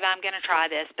can't believe I'm going to try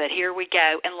this, but here we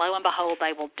go, and lo and behold,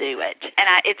 they will do it. And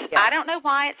I don't know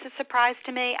why it's a surprise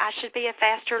to me. I should be a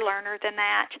faster learner than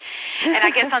that. And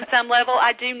I guess on some level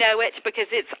I do know it because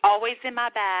it's always in my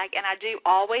bag, and I do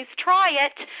always try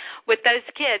it with those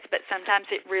kids, but sometimes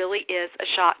it really is a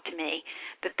shock to me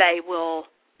that they will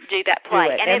do that play.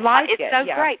 And it's so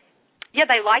great. Yeah,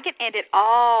 they like it, and it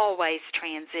always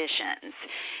transitions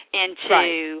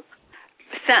into...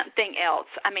 something else.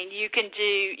 You can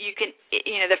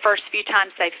the first few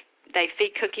times they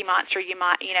feed Cookie Monster, you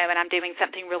might, and I'm doing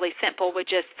something really simple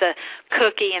with just the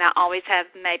cookie, and I always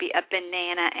have maybe a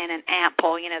banana and an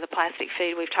apple, the plastic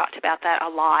food. We've talked about that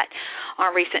a lot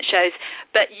on recent shows.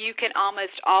 But you can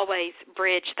almost always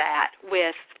bridge that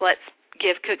with, let's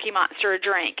give Cookie Monster a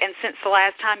drink. And since the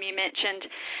last time you mentioned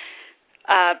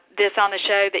this on the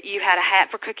show, that you had a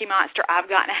hat for Cookie Monster, I've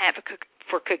gotten a hat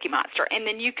for Cookie Monster. And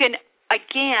then you can,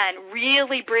 again,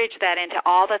 really bridge that into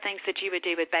all the things that you would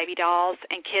do with baby dolls,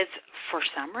 and kids, for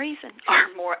some reason, are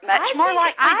much more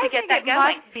likely to get that going.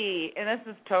 Might be, and this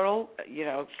is total,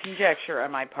 conjecture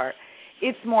on my part.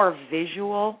 It's more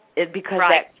visual because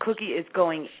that cookie is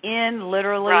going in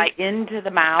literally into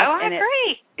the mouth. Oh, I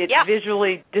agree. It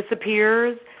visually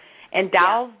disappears, and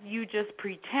dolls, you just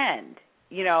pretend.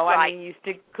 You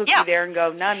stick cookie there and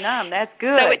go, nom, nom, that's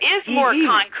good. So it is more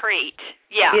concrete.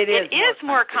 Yeah, it is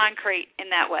more concrete in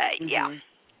that way. Yeah.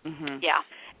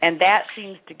 And that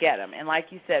seems to get them. And like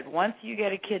you said, once you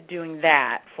get a kid doing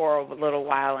that for a little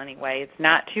while anyway, it's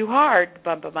not too hard to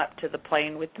bump them up to the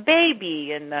plane with the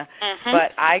baby.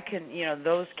 But I can,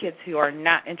 those kids who are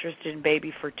not interested in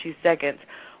baby for 2 seconds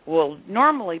will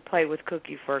normally play with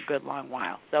Cookie for a good long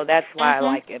while. So that's why I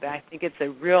like it. I think it's a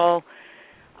real...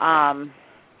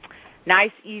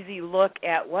 nice, easy look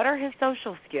at what are his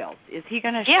social skills. Is he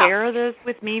going to share this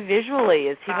with me visually?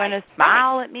 Is he going to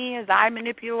smile at me as I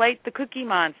manipulate the Cookie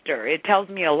Monster? It tells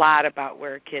me a lot about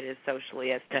where a kid is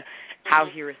socially as to how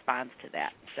he responds to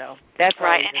that. So that's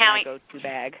always in my go-to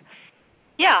bag.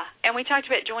 Yeah, and we talked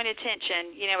about joint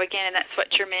attention, again, and that's what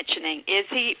you're mentioning. Is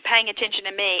he paying attention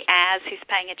to me as he's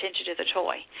paying attention to the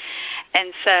toy?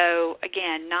 And so,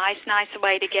 again, nice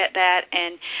way to get that.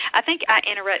 And I think I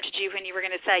interrupted you when you were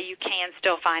going to say you can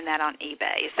still find that on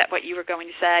eBay. Is that what you were going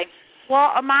to say?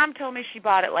 Well, a mom told me she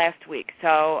bought it last week,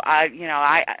 so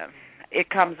it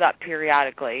comes up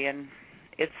periodically, and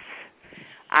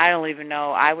I don't even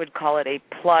know. I would call it a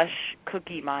plush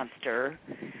Cookie Monster.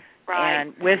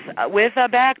 And with a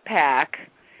backpack.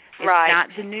 It's not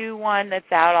the new one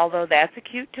that's out, although that's a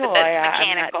cute toy.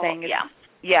 I'm not saying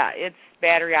it's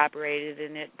battery operated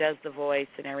and it does the voice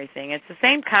and everything. It's the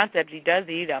same concept. He does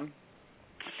eat them.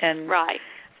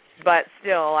 But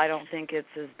still, I don't think it's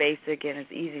as basic and as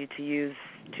easy to use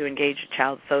to engage a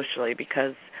child socially,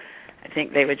 because I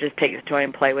think they would just take the toy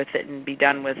and play with it and be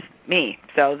done with me.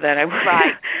 So then I would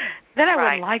I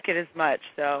wouldn't like it as much.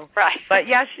 So but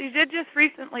yeah, she did just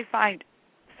recently find.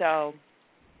 So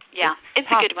Yeah, it's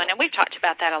a good one, and we've talked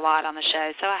about that a lot on the show,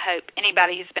 so I hope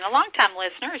anybody who's been a long-time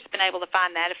listener has been able to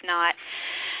find that. If not,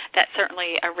 that's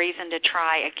certainly a reason to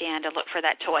try again to look for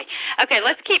that toy. Okay,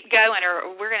 let's keep going,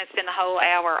 or we're going to spend the whole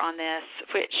hour on this,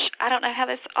 which I don't know how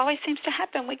this always seems to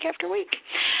happen week after week.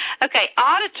 Okay,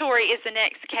 auditory is the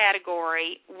next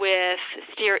category with,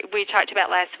 we talked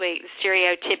about last week, the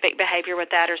stereotypic behavior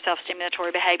with that or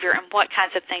self-stimulatory behavior and what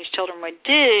kinds of things children would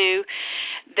do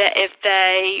that if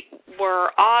they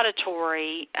were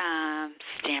auditory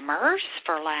stimmers,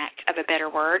 for lack of a better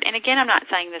word. And again, I'm not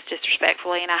saying this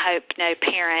disrespectfully, and I hope no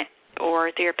parent or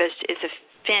therapist is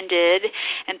offended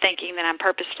and thinking that I'm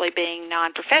purposefully being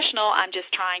non-professional. I'm just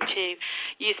trying to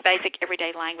use basic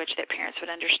everyday language that parents would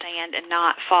understand and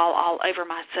not fall all over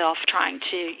myself trying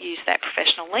to use that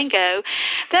professional lingo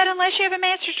that unless you have a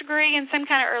master's degree in some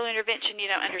kind of early intervention, you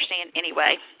don't understand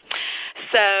anyway.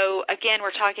 So, again,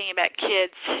 we're talking about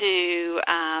kids who,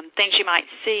 things you might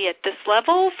see at this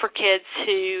level for kids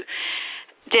who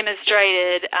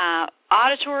demonstrated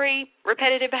auditory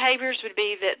repetitive behaviors would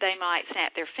be that they might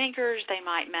snap their fingers, they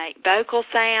might make vocal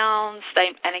sounds,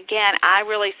 and again, I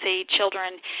really see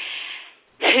children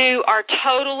who are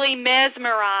totally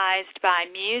mesmerized by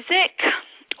music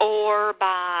or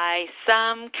by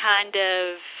some kind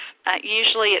of,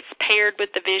 usually it's paired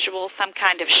with the visual, some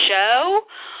kind of show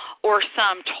or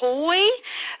some toy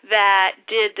that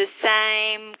did the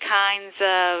same kinds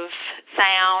of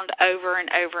sound over and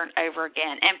over and over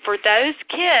again. And for those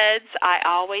kids, I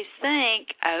always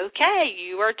think, okay,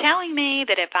 you are telling me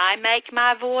that if I make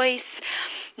my voice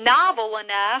novel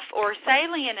enough or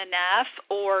salient enough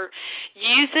or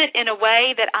use it in a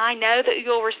way that I know that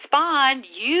you'll respond,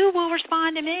 you will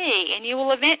respond to me, and you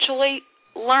will eventually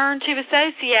learn to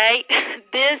associate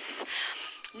this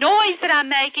noise that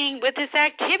I'm making with this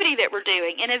activity that we're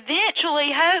doing. And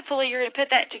eventually, hopefully, you're going to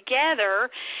put that together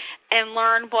and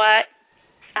learn what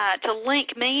to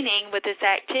link meaning with this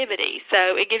activity.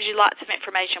 So it gives you lots of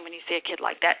information when you see a kid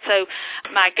like that. So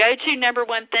my go-to number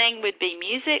one thing would be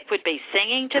music, would be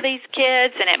singing to these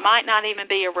kids, and it might not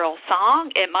even be a real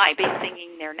song. It might be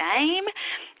singing their name.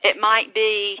 It might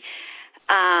be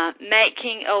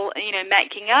making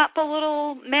up a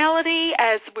little melody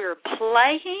as we're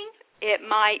playing. It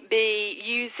might be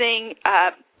using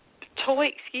too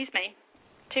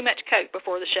much Coke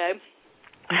before the show,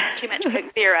 too much Coke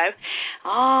Zero,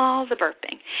 all the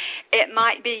burping. It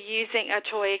might be using a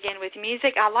toy, again, with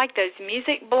music. I like those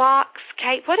music blocks.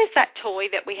 Kate, what is that toy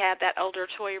that we have, that older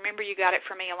toy? Remember you got it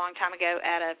for me a long time ago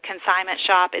at a consignment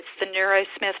shop. It's the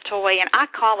Neurosmith toy, and I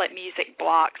call it music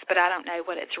blocks, but I don't know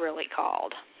what it's really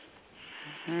called.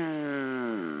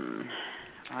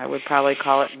 I would probably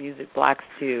call it music blocks,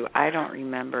 too. I don't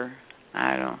remember.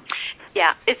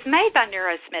 Yeah, it's made by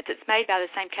Neurosmith. It's made by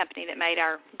the same company that made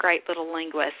our great little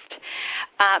linguist.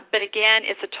 But, again,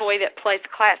 it's a toy that plays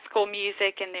classical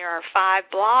music, and there are 5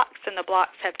 blocks, and the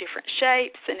blocks have different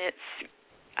shapes, and it's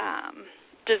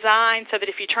designed so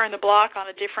that if you turn the block on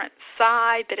a different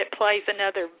side, that it plays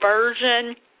another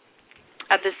version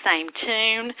of the same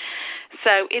tune.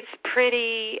 So it's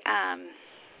pretty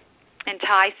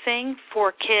enticing for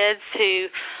kids who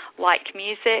like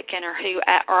music and who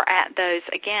are at those,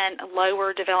 again,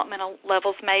 lower developmental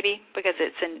levels maybe, because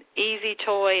it's an easy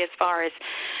toy as far as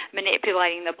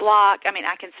manipulating the block. I mean,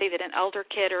 I can see that an older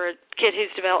kid or a kid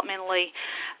who's developmentally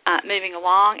moving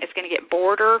along is going to get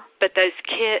bored, but a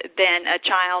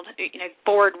child,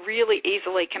 bored really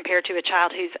easily compared to a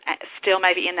child who's still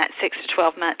maybe in that 6 to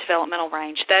 12-month developmental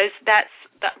range. That's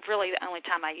really the only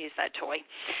time I use that toy.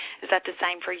 Is that the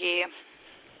same for you?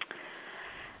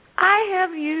 I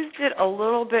have used it a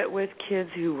little bit with kids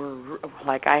who were,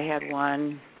 like I had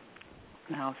one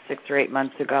 6 or 8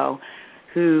 months ago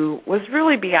who was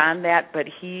really beyond that, but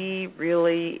he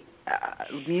really,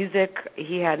 music,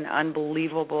 he had an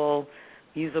unbelievable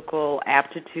musical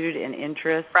aptitude and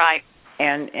interest. Right.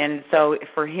 And so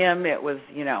for him it was,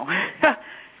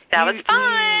 that was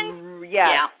fun.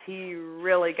 He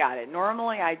really got it.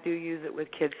 Normally I do use it with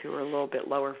kids who are a little bit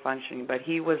lower functioning, but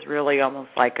he was really almost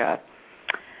like a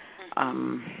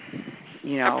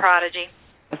prodigy,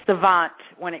 a savant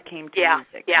when it came to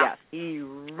music. Yeah. Yes, he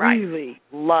really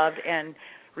loved and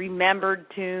remembered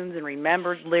tunes and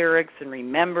remembered lyrics and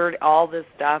remembered all this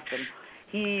stuff, and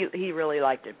he really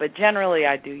liked it. But generally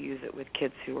I do use it with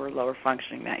kids who are lower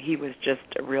functioning. That he was just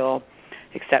a real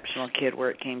exceptional kid where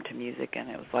it came to music, and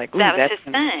it was like, that was his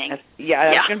thing.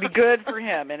 That's going to be good for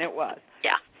him, and it was.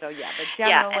 Yeah. So, but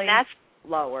generally and that's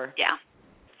lower. Yeah.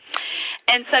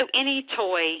 And so any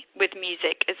toy with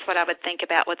music is what I would think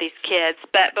about with these kids.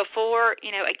 But before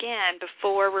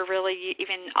we're really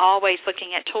even always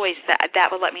looking at toys, that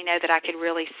would let me know that I could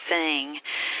really sing.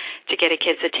 to get a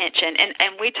kid's attention.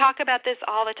 And we talk about this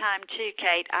all the time too,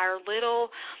 Kate. Our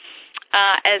little,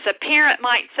 as a parent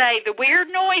might say, the weird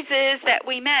noises that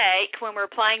we make when we're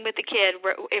playing with the kid,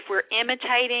 if we're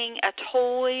imitating a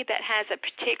toy that has a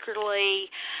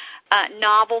particularly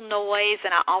novel noise,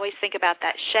 and I always think about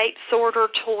that shape sorter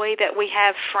toy that we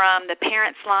have from the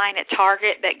parents line at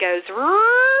Target that goes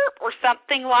or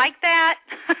something like that.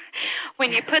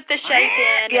 When you put the shape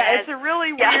in. Yeah, it's a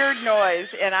really weird noise,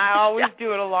 and I always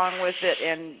do it along with it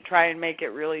and try and make it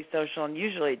really social, and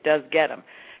usually it does get them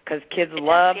because kids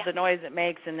love the noise it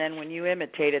makes, and then when you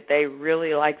imitate it, they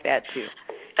really like that too.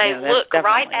 They look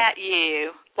right at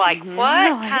you like,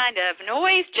 what kind of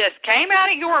noise just came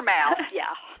out of your mouth?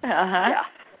 Yeah. Yeah.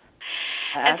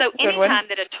 And so anytime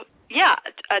that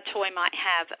a toy might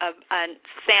have a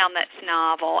sound that's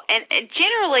novel, and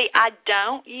generally I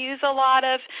don't use a lot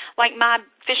of, like my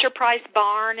Fisher-Price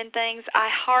barn and things,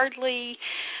 I hardly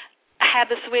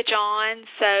have the switch on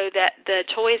so that the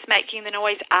toy is making the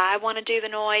noise. I want to do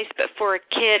the noise, but for a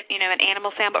kid, an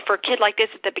animal sound, but for a kid like this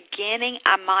at the beginning,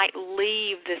 I might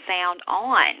leave the sound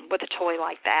on with a toy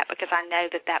like that because I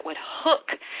know that would hook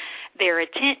their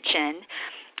attention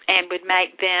and would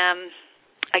make them,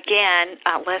 again,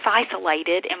 less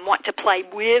isolated and want to play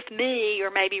with me or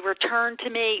maybe return to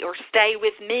me or stay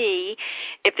with me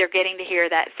if they're getting to hear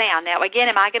that sound. Now, again,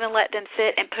 am I going to let them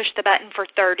sit and push the button for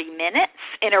 30 minutes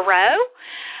in a row?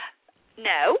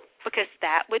 No, because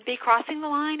that would be crossing the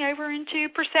line over into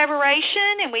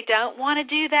perseveration, and we don't want to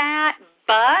do that.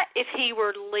 But if he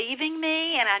were leaving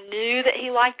me and I knew that he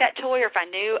liked that toy, or if I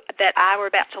knew that I were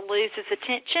about to lose his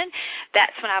attention,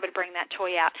 that's when I would bring that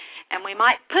toy out. And we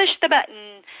might push the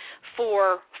button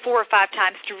for 4 or 5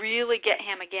 times to really get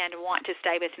him, again, to want to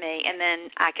stay with me. And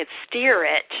then I could steer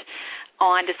it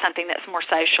on to something that's more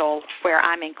social where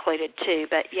I'm included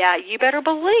too. But, yeah, you better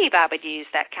believe I would use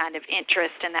that kind of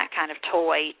interest and that kind of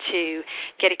toy to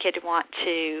get a kid to want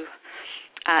to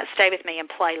stay with me and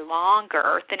play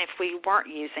longer than if we weren't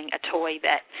using a toy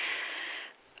that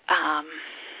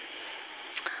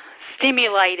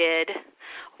stimulated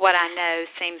what I know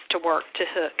seems to work to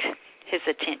hook his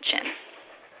attention.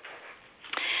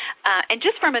 And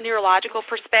just from a neurological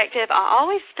perspective, I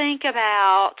always think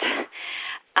about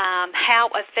how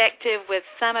effective with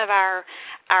some of our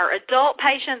adult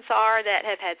patients are that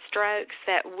have had strokes,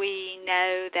 that we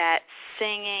know that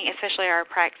singing, especially our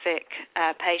praxic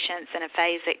patients and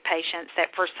aphasic patients, that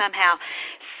for somehow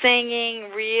singing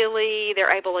really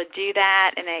they're able to do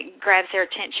that and it grabs their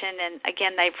attention, and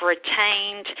again they've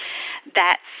retained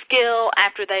that skill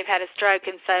after they've had a stroke.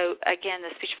 And so again,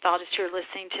 the speech pathologists who are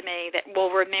listening to me that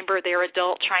will remember their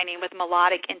adult training with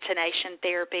melodic intonation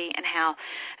therapy and how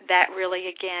that really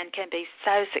again can be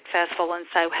so successful and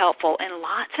so helpful. And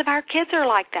lots of our kids are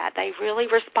like that. They really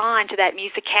respond to that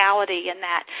musicality and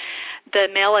that the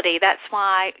melody. That's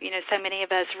why, so many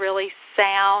of us really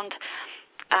sound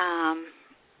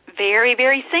very,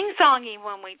 very sing-songy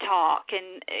when we talk.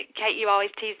 And, Kate, you always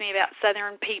tease me about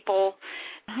Southern people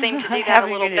seem to do that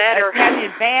a little better. Have the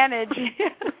advantage.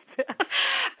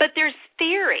 But there's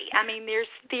theory.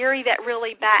 There's theory that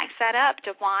really backs that up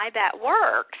to why that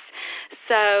works.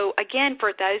 So, again,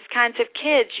 for those kinds of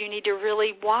kids, you need to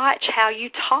really watch how you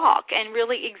talk and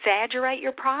really exaggerate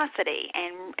your prosody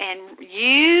and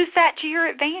use that to your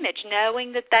advantage,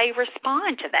 knowing that they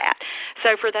respond to that.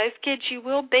 So for those kids, you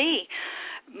will be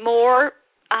more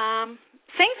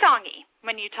sing-songy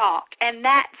when you talk, and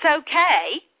that's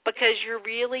okay because you're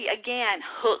really, again,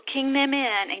 hooking them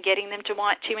in and getting them to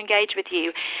want to engage with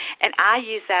you. And I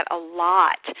use that a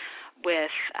lot with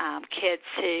kids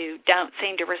who don't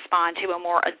seem to respond to a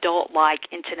more adult-like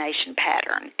intonation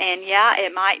pattern. And, yeah,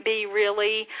 it might be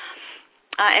really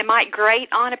it might grate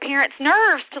on a parent's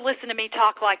nerves to listen to me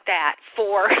talk like that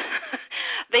for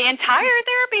the entire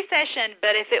therapy session.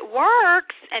 But if it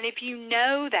works and if you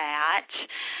know that,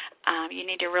 you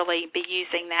need to really be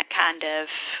using that kind of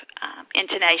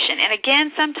intonation. And, again,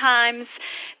 sometimes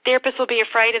therapists will be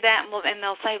afraid of that, and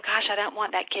they'll say, gosh, I don't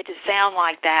want that kid to sound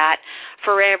like that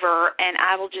forever. And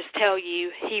I will just tell you,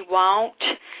 he won't.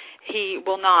 He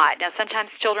will not. Now,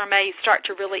 sometimes children may start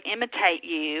to really imitate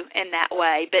you in that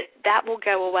way, but that will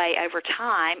go away over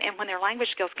time. And when their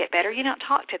language skills get better, you don't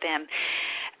talk to them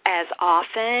as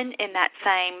often in that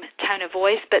same tone of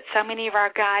voice, but so many of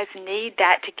our guys need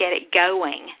that to get it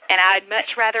going. And I'd much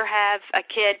rather have a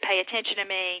kid pay attention to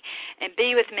me and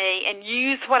be with me and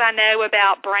use what I know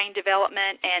about brain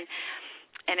development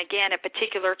and again, a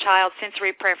particular child's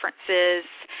sensory preferences.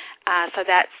 So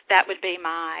that would be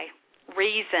my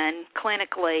reason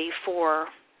clinically for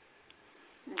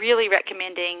really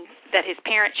recommending that his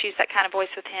parents use that kind of voice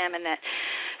with him, and that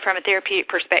from a therapeutic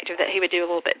perspective that he would do a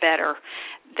little bit better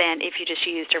than if you just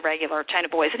used a regular tone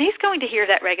of voice. And he's going to hear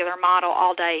that regular model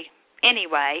all day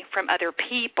anyway from other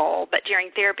people, but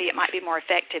during therapy it might be more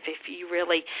effective if you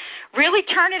really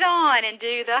turn it on and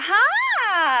do the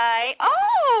hi,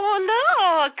 oh,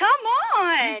 look, come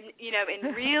on,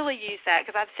 and really use that,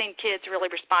 because I've seen kids really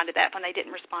respond to that when they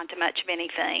didn't respond to much of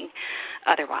anything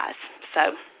otherwise.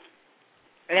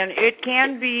 And it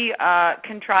can be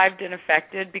contrived and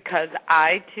affected, because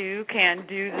I, too, can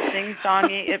do the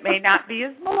sing-songy. It may not be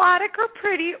as melodic or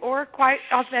pretty or quite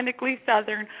authentically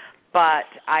Southern, but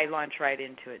I launch right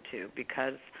into it, too,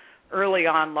 because early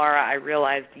on, Laura, I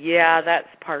realized, that's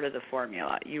part of the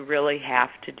formula. You really have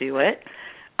to do it.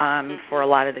 For a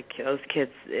lot of those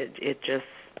kids, it just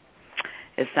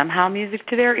is somehow music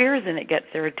to their ears, and it gets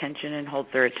their attention and holds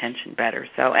their attention better.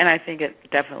 So, and I think it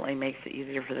definitely makes it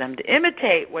easier for them to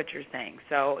imitate what you're saying.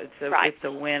 So it's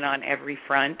a win on every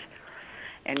front.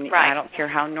 And I don't care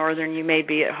how northern you may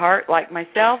be at heart, like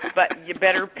myself, but you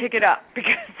better pick it up,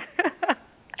 because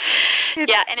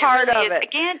it's and part it really of is. it.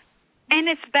 Again, and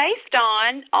it's based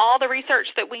on all the research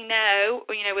that we know,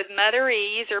 with mother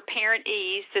ease or parent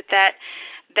ease,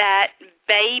 that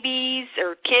babies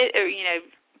or kids,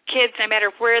 kids, no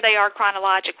matter where they are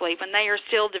chronologically, when they are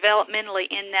still developmentally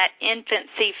in that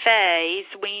infancy phase,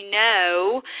 we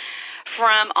know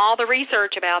from all the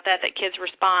research about that kids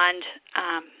respond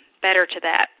better to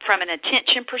that. From an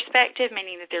attention perspective,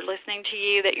 meaning that they're listening to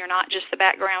you, that you're not just the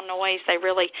background noise, they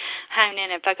really hone in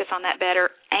and focus on that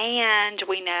better. And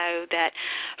we know that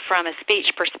from a speech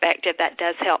perspective, that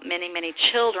does help many, many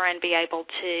children be able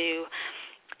to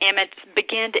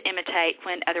begin to imitate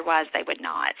when otherwise they would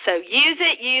not. So use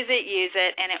it,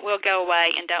 and it will go away.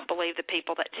 And don't believe the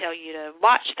people that tell you to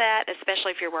watch that,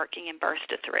 especially if you're working in birth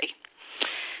to 3.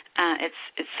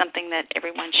 It's something that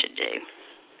everyone should do.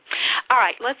 All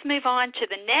right, let's move on to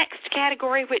the next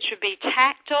category, which would be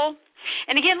tactile.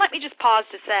 And again, let me just pause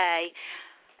to say,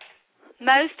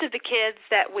 most of the kids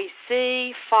that we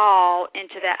see fall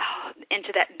into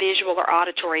that visual or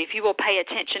auditory. If you will pay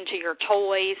attention to your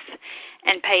toys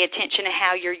and pay attention to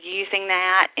how you're using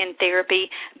that in therapy,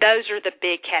 those are the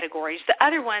big categories. The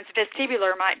other ones,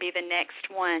 vestibular might be the next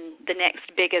one, the next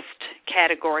biggest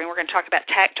category. And we're going to talk about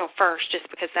tactile first just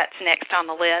because that's next on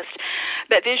the list.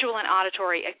 But visual and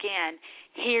auditory, again,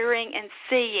 hearing and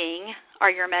seeing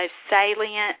are your most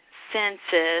salient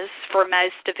senses for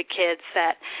most of the kids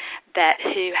that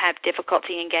who have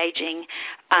difficulty engaging.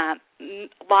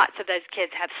 Lots of those kids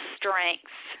have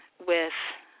strengths with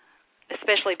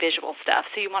especially visual stuff,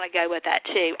 so you want to go with that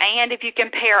too. And if you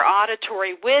compare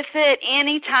auditory with it,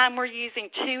 anytime we're using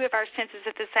 2 of our senses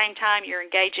at the same time, you're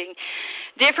engaging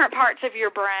different parts of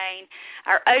your brain.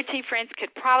 Our OT friends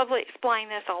could probably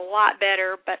explain this a lot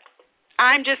better, but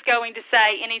I'm just going to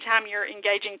say anytime you're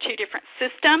engaging 2 different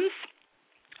systems,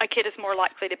 a kid is more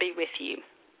likely to be with you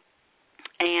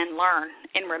and learn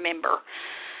and remember.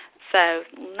 So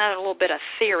a little bit of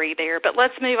theory there, but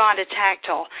let's move on to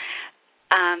tactile.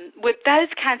 With those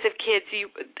kinds of kids,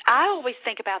 I always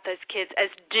think about those kids as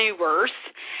doers,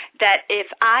 that if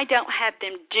I don't have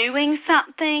them doing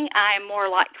something, I am more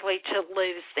likely to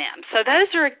lose them. So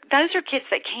those are kids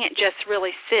that can't just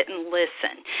really sit and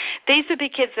listen. These would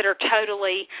be kids that are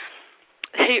totally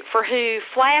for who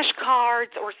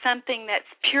flashcards or something that's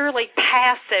purely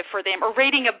passive for them, or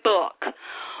reading a book,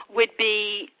 would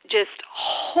be just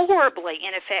horribly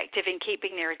ineffective in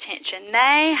keeping their attention.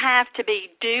 They have to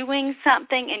be doing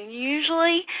something, and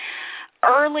usually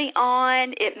early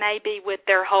on it may be with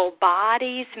their whole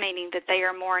bodies, meaning that they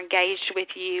are more engaged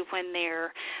with you when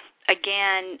they're,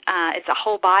 again, it's a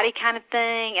whole body kind of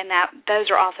thing, and those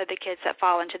are also the kids that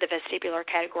fall into the vestibular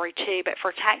category too. But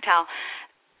for tactile,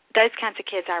 those kinds of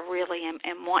kids, I really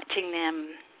am wanting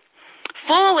them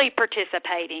fully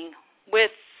participating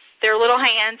with their little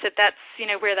hands, if that's,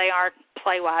 where they are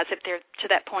play-wise, if they're to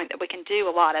that point that we can do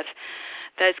a lot of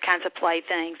those kinds of play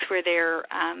things where they're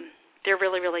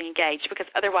really, really engaged, because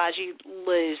otherwise you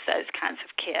lose those kinds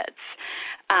of kids.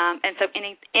 And so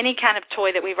any kind of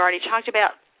toy that we've already talked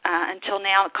about until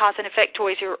now, cause and effect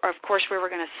toys are, of course, where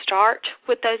we're going to start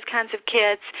with those kinds of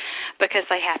kids, because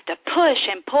they have to push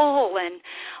and pull and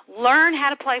learn how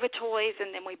to play with toys,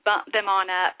 and then we bump them on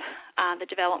up the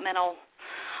developmental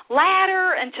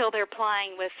ladder until they're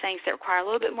playing with things that require a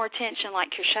little bit more attention,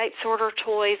 like your shape sorter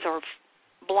toys or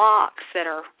blocks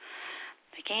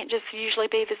they can't just usually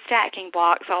be the stacking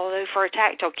blocks, although for a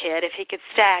tactile kid, if he could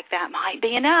stack, that might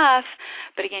be enough.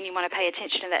 But again, you want to pay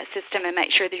attention to that system and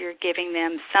make sure that you're giving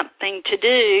them something to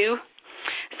do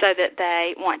so that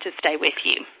they want to stay with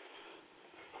you.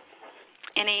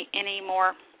 Any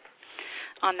more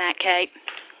on that, Kate?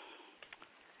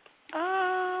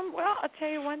 I'll tell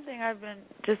you one thing I've been,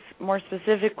 just more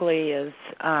specifically, is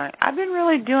I've been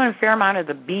really doing a fair amount of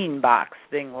the bean box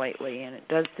thing lately, and it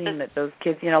does seem that those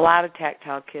kids, a lot of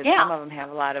tactile kids, some of them have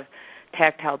a lot of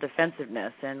tactile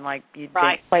defensiveness, and you'd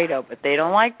think Play-Doh, but they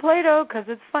don't like Play-Doh because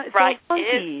it's so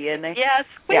funky.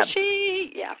 Squishy.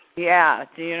 Yeah,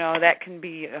 that can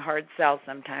be a hard sell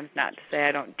sometimes. Not to say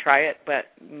I don't try it, but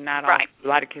not all, a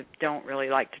lot of kids don't really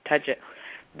like to touch it.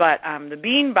 But the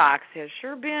bean box has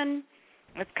sure been,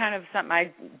 that's kind of something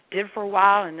I did for a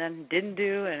while and then didn't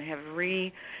do, and have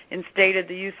reinstated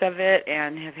the use of it,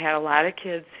 and have had a lot of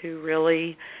kids who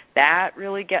really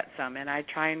gets them. And I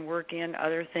try and work in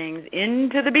other things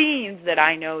into the beans that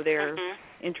I know they're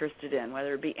interested in,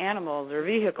 whether it be animals or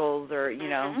vehicles or,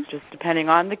 just depending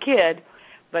on the kid.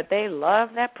 But they love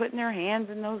that, putting their hands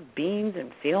in those beans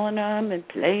and feeling them and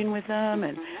playing with them.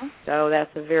 And so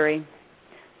that's a very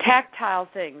tactile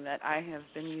thing that I have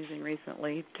been using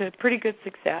recently to pretty good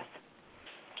success.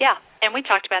 Yeah, and we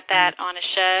talked about that on a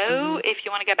show. If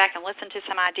you want to go back and listen to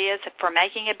some ideas for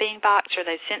making a bean box or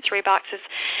those sensory boxes,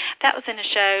 that was in a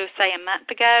show, say, a month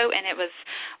ago, and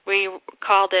we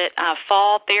called it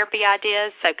Fall Therapy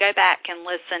Ideas. So go back and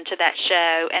listen to that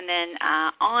show. And then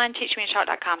on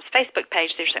TeachMeToTalk.com's Facebook page,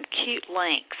 there's some cute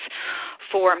links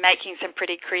for making some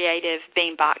pretty creative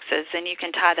bean boxes, and you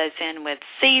can tie those in with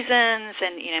seasons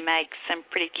and, make some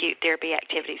pretty cute therapy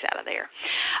activities out of there.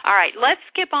 All right, let's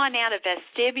skip on now to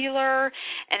vestibular.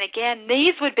 And again,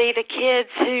 these would be the kids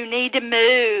who need to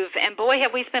move. And boy,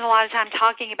 have we spent a lot of time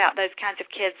talking about those kinds of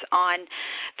kids on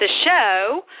the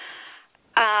show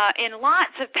in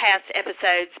lots of past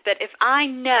episodes. But if I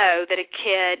know that a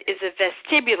kid is a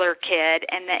vestibular kid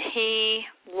and that he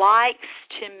likes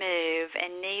to move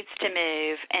and needs to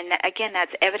move, and again,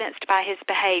 that's evidenced by his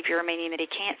behavior, meaning that he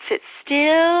can't sit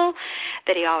still,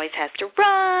 that he always has to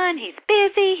run, he's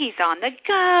busy, he's on the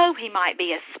go, he might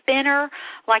be a spinner,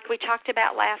 like we talked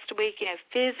about last week,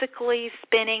 physically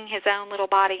spinning his own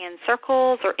little body in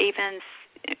circles, or even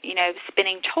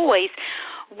spinning toys.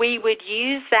 We would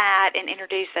use that and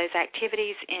introduce those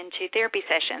activities into therapy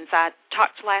sessions. I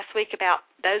talked last week about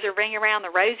those are Ring Around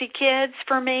the Rosie kids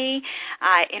for me.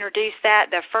 I introduced that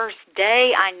the first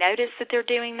day I noticed that they're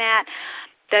doing that.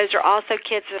 Those are also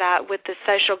kids that with the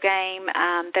social game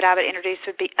that I would introduce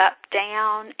would be Up,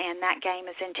 Down, and that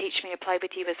game is in Teach Me to Play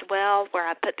with You as well,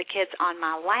 where I put the kids on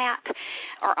my lap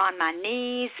or on my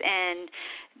knees and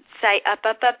say up,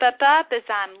 up, up, up, up as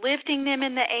I'm lifting them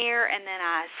in the air, and then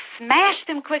I smash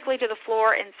them quickly to the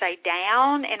floor and say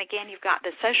down. And again, you've got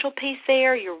the social piece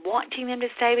there. You're wanting them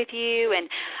to stay with you, and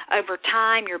over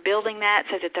time you're building that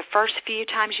so that the first few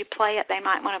times you play it, they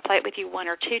might want to play it with you 1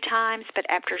 or 2 times, but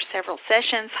after several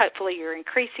sessions, hopefully you're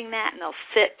increasing that, and they'll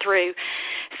sit through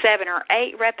 7 or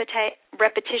 8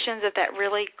 repetitions of that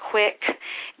really quick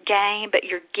game, but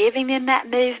you're giving them that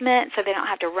movement so they don't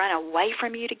have to run away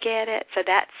from you to get it. So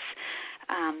that's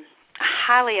a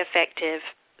highly effective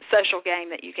social game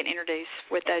that you can introduce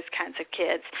with those kinds of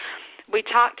kids. We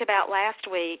talked about last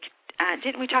week,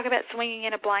 didn't we talk about swinging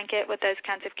in a blanket with those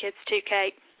kinds of kids too,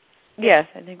 Kate? Yes,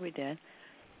 I think we did.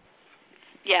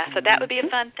 Yeah, so that would be a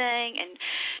fun thing. And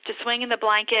to swing in the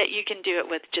blanket, you can do it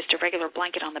with just a regular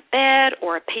blanket on the bed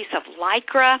or a piece of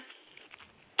Lycra.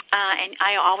 And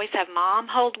I always have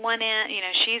Mom hold one end.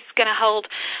 She's going to hold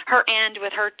her end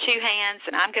with her 2 hands,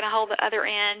 and I'm going to hold the other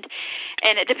end.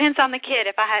 And it depends on the kid.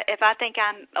 If I think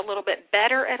I'm a little bit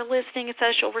better at eliciting a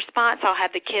social response, I'll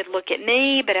have the kid look at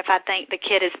me. But if I think the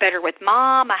kid is better with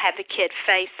Mom, I have the kid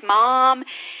face Mom.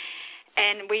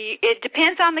 And it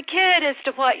depends on the kid as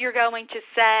to what you're going to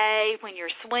say when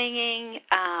you're swinging.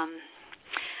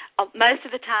 Most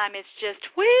of the time it's just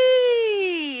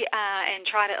whee, and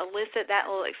try to elicit that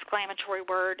little exclamatory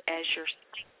word as you're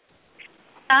swinging.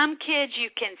 Some kids you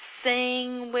can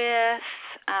sing with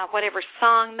whatever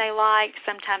song they like.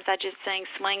 Sometimes I just sing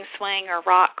Swing, Swing or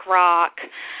Rock, Rock.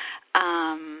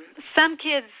 Some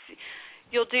kids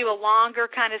you'll do a longer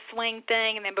kind of swing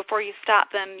thing, and then before you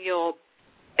stop them you'll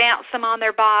bounce them on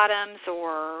their bottoms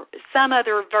or some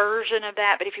other version of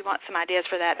that. But if you want some ideas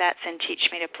for that, that's in Teach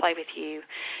Me to Play with You,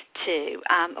 too.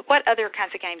 What other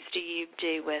kinds of games do you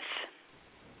do with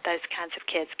those kinds of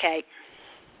kids, Kate?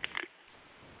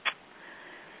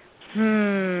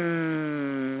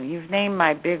 You've named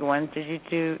my big ones. Did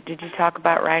you talk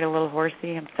about Ride a Little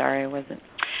Horsey? I'm sorry, I wasn't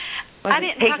I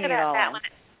didn't talk about that one.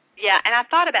 Yeah, and I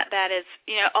thought about that as,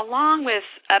 along with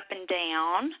Up and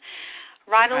Down,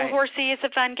 Ride a Little Horsey is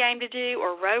a fun game to do,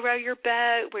 or Row Row Your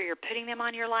Boat, where you're putting them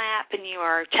on your lap and you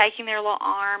are taking their little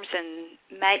arms and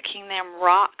making them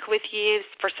rock with you.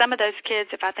 For some of those kids,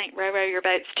 if I think Row Row Your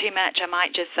Boat's too much, I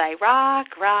might just say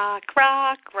rock, rock,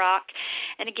 rock, rock.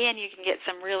 And, again, you can get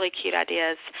some really cute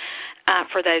ideas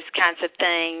for those kinds of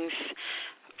things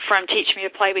from Teach Me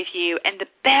to Play with You. And the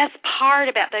best part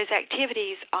about those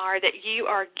activities are that you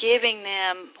are giving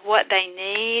them what they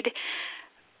need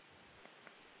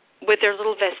with their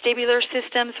little vestibular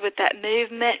systems, with that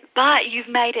movement, but you've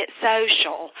made it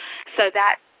social. So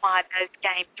that's why those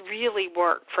games really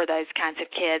work for those kinds of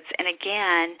kids. And,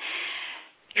 again,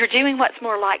 you're doing what's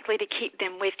more likely to keep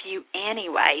them with you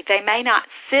anyway. They may not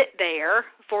sit there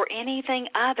for anything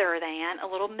other than a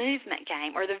little movement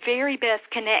game, or the very best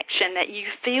connection that you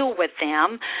feel with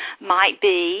them might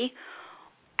be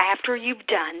after you've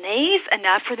done these,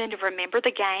 enough for them to remember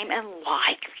the game and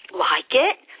like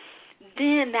it.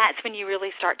 Then that's when you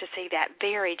really start to see that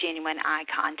very genuine eye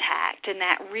contact and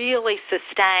that really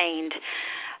sustained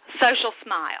social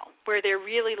smile where they're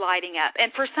really lighting up. And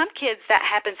for some kids that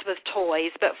happens with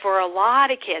toys, but for a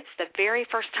lot of kids, the very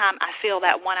first time I feel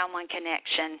that one-on-one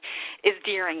connection is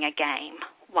during a game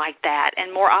like that.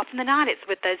 And more often than not, it's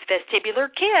with those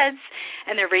vestibular kids.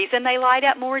 And the reason they light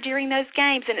up more during those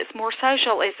games and it's more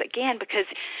social is, again, because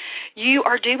you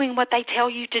are doing what they tell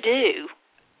you to do.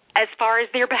 As far as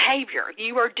their behavior,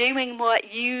 you are doing what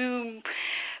you,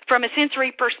 from a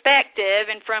sensory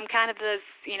perspective and from kind of this,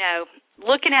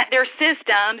 looking at their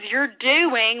systems, you're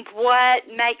doing what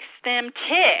makes them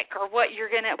tick or what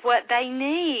they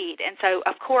need. And so,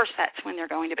 of course, that's when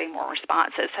they're going to be more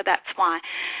responsive. So that's why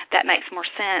that makes more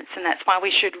sense, and that's why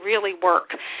we should really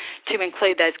work to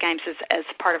include those games as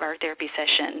part of our therapy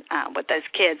session with those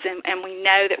kids. And we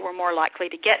know that we're more likely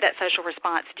to get that social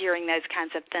response during those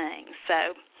kinds of things.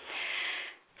 So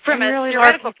from a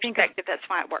theoretical perspective, that's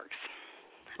why it works.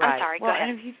 Right. I'm sorry, go ahead.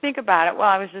 And if you think about it,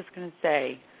 I was just going to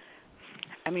say,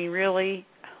 really,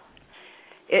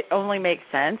 it only makes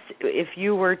sense. If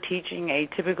you were teaching a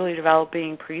typically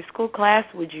developing preschool class,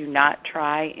 would you not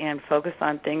try and focus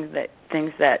on things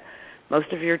that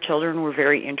most of your children were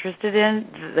very interested in?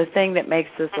 The thing that makes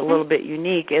this a little bit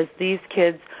unique is these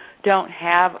kids don't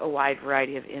have a wide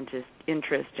variety of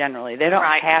interests generally. They don't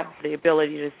have the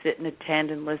ability to sit and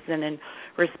attend and listen and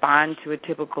respond to a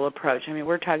typical approach.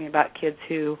 We're talking about kids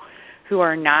who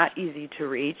are not easy to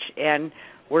reach, and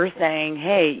we're saying,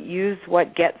 hey, use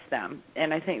what gets them.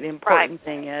 And I think the important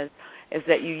thing is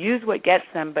that you use what gets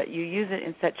them, but you use it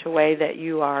in such a way that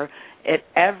you are at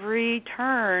every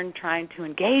turn trying to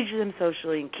engage them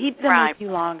socially and keep them with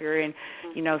you longer. And,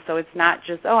 so it's not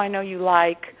just, I know you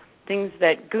like things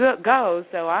that go,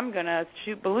 so I'm going to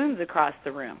shoot balloons across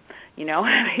the room.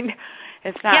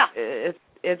 It's not.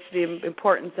 It's the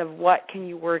importance of what can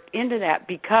you work into that,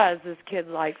 because this kid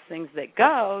likes things that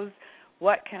goes.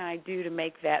 What can I do to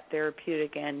make that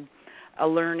therapeutic and a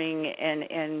learning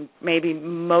and maybe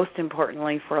most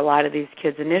importantly for a lot of these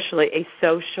kids initially a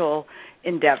social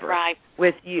endeavor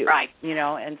with you,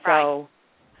 and so,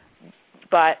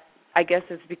 but I guess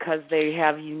it's because they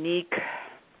have unique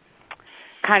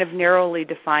kind of narrowly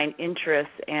defined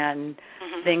interests and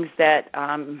things that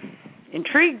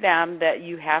intrigue them that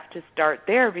you have to start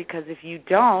there, because if you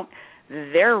don't,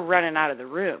 they're running out of the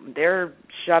room. They're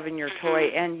shoving your toy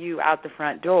and you out the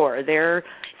front door. They're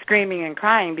screaming and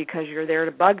crying because you're there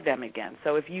to bug them again.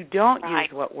 So if you don't use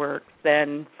what works,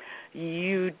 then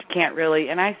you can't really,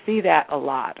 and I see that a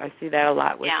lot. I see that a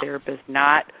lot with therapists,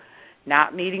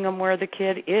 not meeting them where the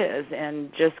kid is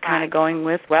and just kind of going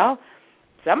with,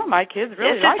 some of my kids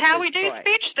really like this is how we do toy.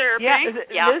 Speech therapy.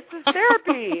 This is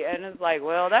therapy. And it's like,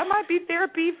 that might be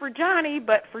therapy for Johnny,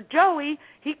 but for Joey,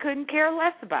 he couldn't care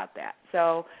less about that.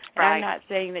 So I'm not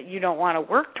saying that you don't want to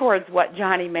work towards what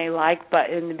Johnny may like,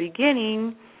 but in the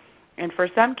beginning, and for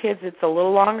some kids it's a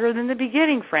little longer than the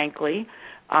beginning, frankly,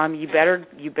 you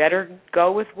better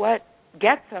go with what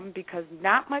gets them, because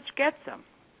not much gets them.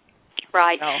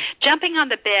 Right. Jumping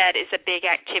on the bed is a big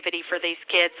activity for these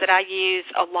kids that I use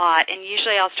a lot, and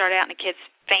usually I'll start out in the kids'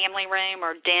 family room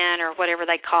or den or whatever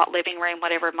they call it, living room,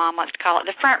 whatever Mom wants to call it,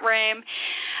 the front room.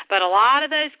 But a lot of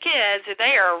those kids,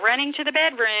 they are running to the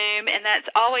bedroom, and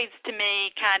that's always, to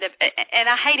me, kind of,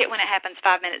 and I hate it when it happens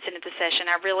 5 minutes into the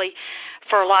session. I really,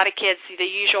 for a lot of kids, the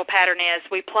usual pattern is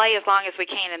we play as long as we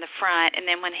can in the front, and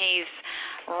then when he's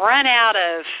run out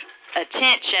of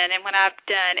attention and when I've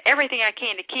done everything I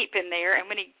can to keep him there, and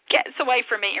when he gets away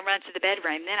from me and runs to the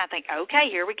bedroom, then I think,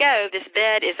 okay, here we go. This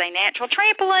bed is a natural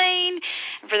trampoline.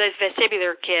 And for those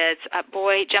vestibular kids,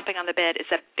 jumping on the bed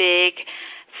is a big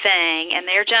thing, and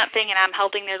they're jumping, and I'm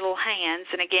holding their little hands,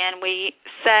 and again, we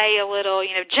say a little,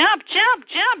 jump, jump,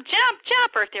 jump, jump, jump,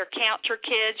 or if they're counter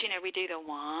kids, we do the 1,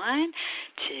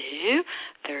 2,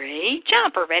 3,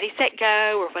 jump, or ready, set,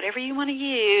 go, or whatever you want to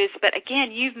use, but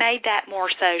again, you've made that more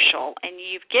social, and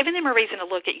you've given them a reason to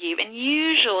look at you, and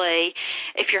usually,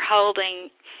 if you're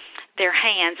holding their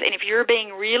hands, and if you're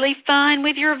being really fun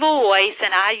with your voice,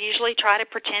 and I usually try to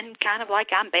pretend kind of like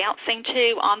I'm bouncing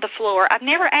too on the floor. I've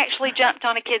never actually jumped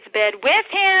on a kid's bed with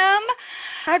him.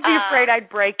 I'd be afraid I'd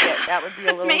break it. That would be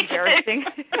a little embarrassing.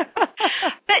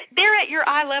 But they're at your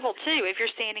eye level too. If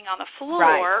you're standing on the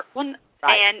floor,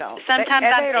 right. And so sometimes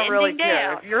they don't really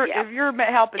down. care if you're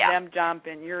helping them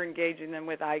jump and you're engaging them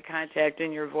with eye contact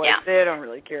in your voice. They don't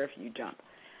really care if you jump.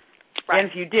 Right. And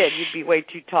if you did, you'd be way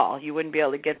too tall. You wouldn't be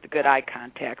able to get the good eye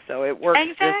contact. So it works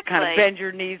just kind of bend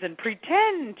your knees and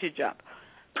pretend to jump.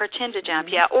 Pretend to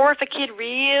jump, yeah. Or if a kid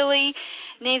really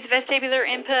needs vestibular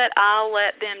input, I'll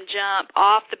let them jump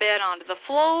off the bed onto the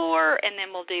floor, and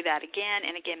then we'll do that again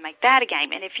and again, make that a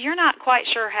game. And if you're not quite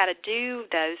sure how to do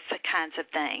those kinds of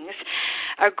things,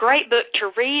 a great book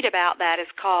to read about that is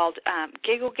called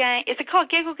Giggle Game. Is it called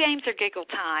Giggle Games or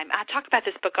Giggle Time? I talk about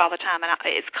this book all the time, and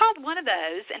it's called one of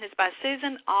those, and it's by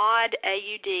Susan Aud,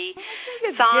 A-U-D,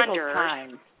 Saunders. Giggle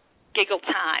Time. Giggle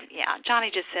Time, yeah. Johnny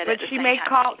just said but it. She may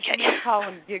call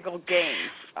them Giggle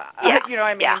Games. You know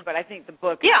what I mean? Yeah. But I think the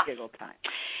book is Giggle Time.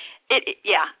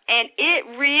 And it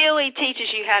really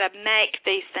teaches you how to make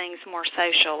these things more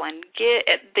social and get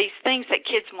these things that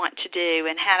kids want to do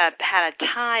and how to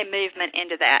tie movement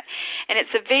into that. And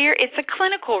it's a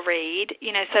clinical read,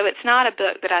 so it's not a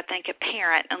book that I think a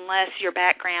parent, unless your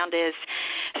background is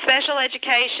special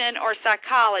education or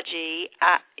psychology,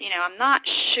 I'm not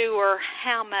sure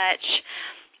how much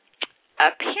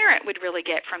a parent would really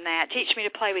get from that. Teach Me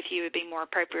to Play with You would be more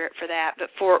appropriate for that, but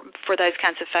for those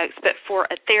kinds of folks. But for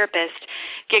a therapist,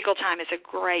 Giggle Time is a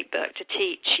great book to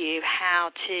teach you how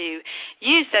to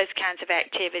use those kinds of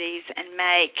activities and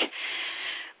make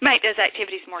those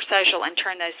activities more social and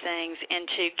turn those things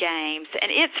into games. And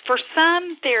it's, for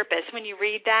some therapists, when you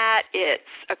read that,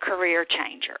 it's a career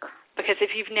changer. Because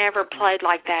if you've never played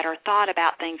like that or thought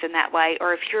about things in that way,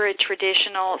 or if you're a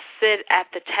traditional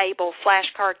sit-at-the-table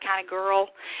flashcard kind of girl,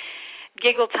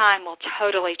 Giggle Time will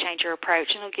totally change your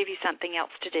approach, and it'll give you something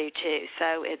else to do, too.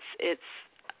 So it's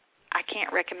I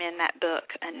can't recommend that book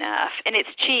enough. And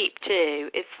it's cheap, too.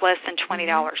 It's less than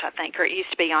 $20, I think, or it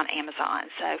used to be on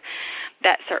Amazon. So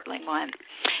that's certainly one.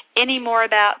 Any more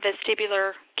about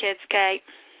vestibular kids, Kate?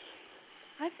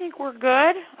 I think we're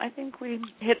good. I think we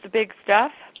hit the big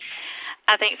stuff.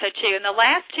 I think so, too. And the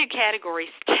last two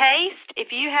categories, taste.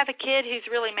 If you have a kid who's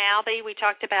really mouthy, we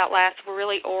talked about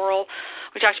really oral.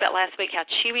 We talked about last week how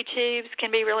chewy tubes can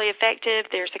be really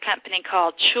effective. There's a company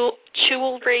called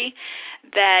Chewelry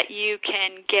that you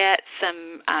can get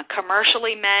some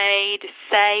commercially made,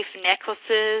 safe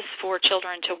necklaces for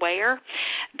children to wear.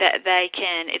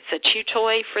 It's a chew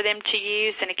toy for them to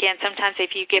use. And, again, sometimes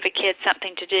if you give a kid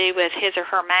something to do with his or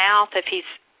her mouth, if he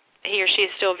or she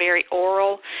is still very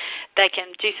oral, they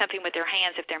can do something with their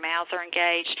hands if their mouths are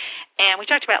engaged. And we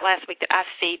talked about last week that I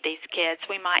feed these kids.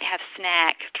 We might have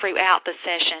snack throughout the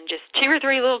session, just 2 or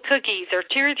 3 little cookies or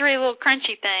 2 or 3 little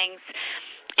crunchy things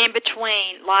in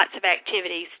between lots of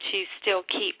activities to still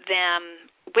keep them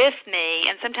with me.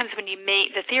 And sometimes when you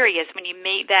meet that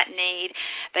need,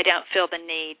 they don't feel the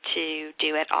need to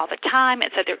do it all the time,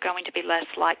 and so they're going to be less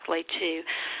likely to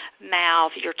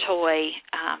mouth your toy.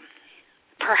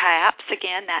 Perhaps,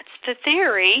 again, that's the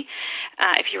theory,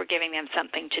 if you were giving them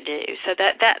something to do. So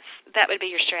that would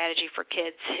be your strategy for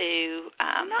kids who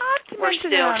were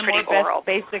still pretty oral.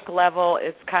 Basic level,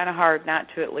 it's kind of hard not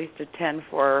to at least attend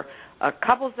for a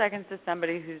couple seconds to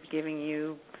somebody who's giving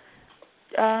you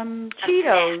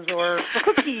Cheetos or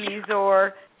cookies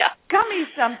or gummy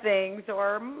somethings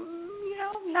or,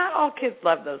 not all kids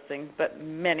love those things, but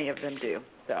many of them do.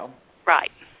 So right.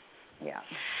 Yeah.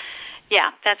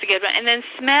 Yeah, that's a good one. And then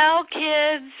smell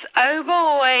kids, oh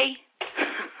boy.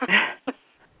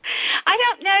 I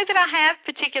don't know that I have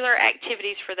particular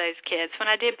activities for those kids.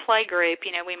 When I did play group,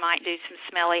 we might do some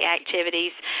smelly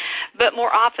activities, but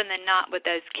more often than not with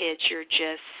those kids, you're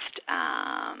just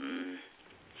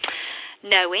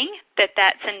knowing that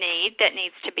that's a need that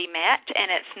needs to be met,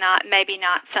 and it's maybe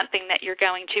not something that you're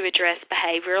going to address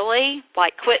behaviorally,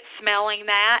 like quit smelling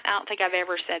that. I don't think I've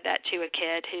ever said that to a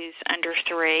kid who's under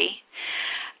 3.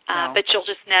 No. But you'll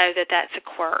just know that that's a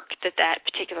quirk that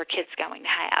particular kid's going to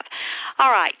have.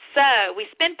 All right, so we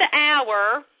spent the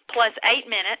hour plus 8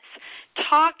 minutes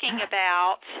talking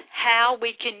about how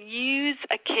we can use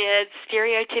a kid's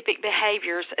stereotypic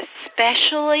behaviors,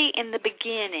 especially in the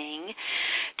beginning,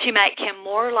 to make him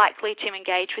more likely to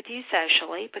engage with you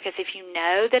socially. Because if you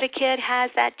know that a kid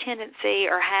has that tendency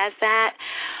or has that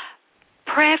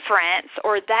preference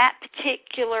or that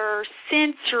particular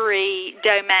sensory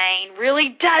domain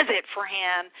really does it for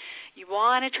him, you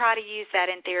want to try to use that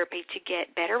in therapy to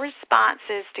get better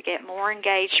responses, to get more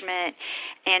engagement,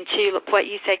 and to, what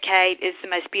you said, Kate, is the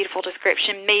most beautiful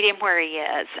description, meet him where he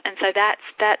is. And so that's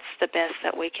the best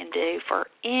that we can do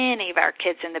for any of our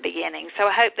kids in the beginning.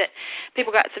 So I hope that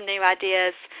people got some new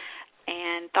ideas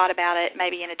and thought about it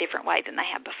maybe in a different way than they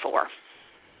have before.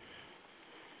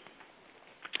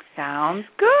 Sounds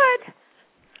good.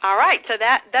 All right, so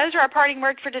those are our parting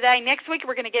words for today. Next week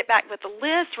we're going to get back with the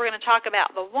list. We're going to talk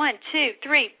about the 1, 2,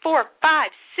 3, 4,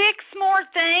 5, 6 more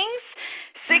things,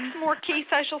 6 more key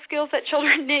social skills that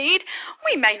children need.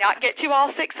 We may not get to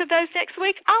all 6 of those next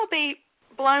week. I'll be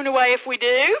blown away if we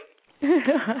do.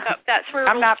 That's where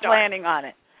I'm not start. planning on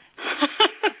it.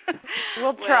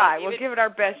 We'll try. We'll give it our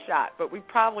best shot, but we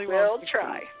probably won't. We'll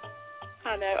try.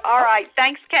 I know. All right.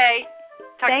 Thanks, Kate.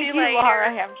 Talk to you later. Thank you, Laura.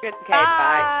 Have a good day.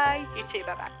 Bye. You too.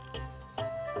 Bye-bye.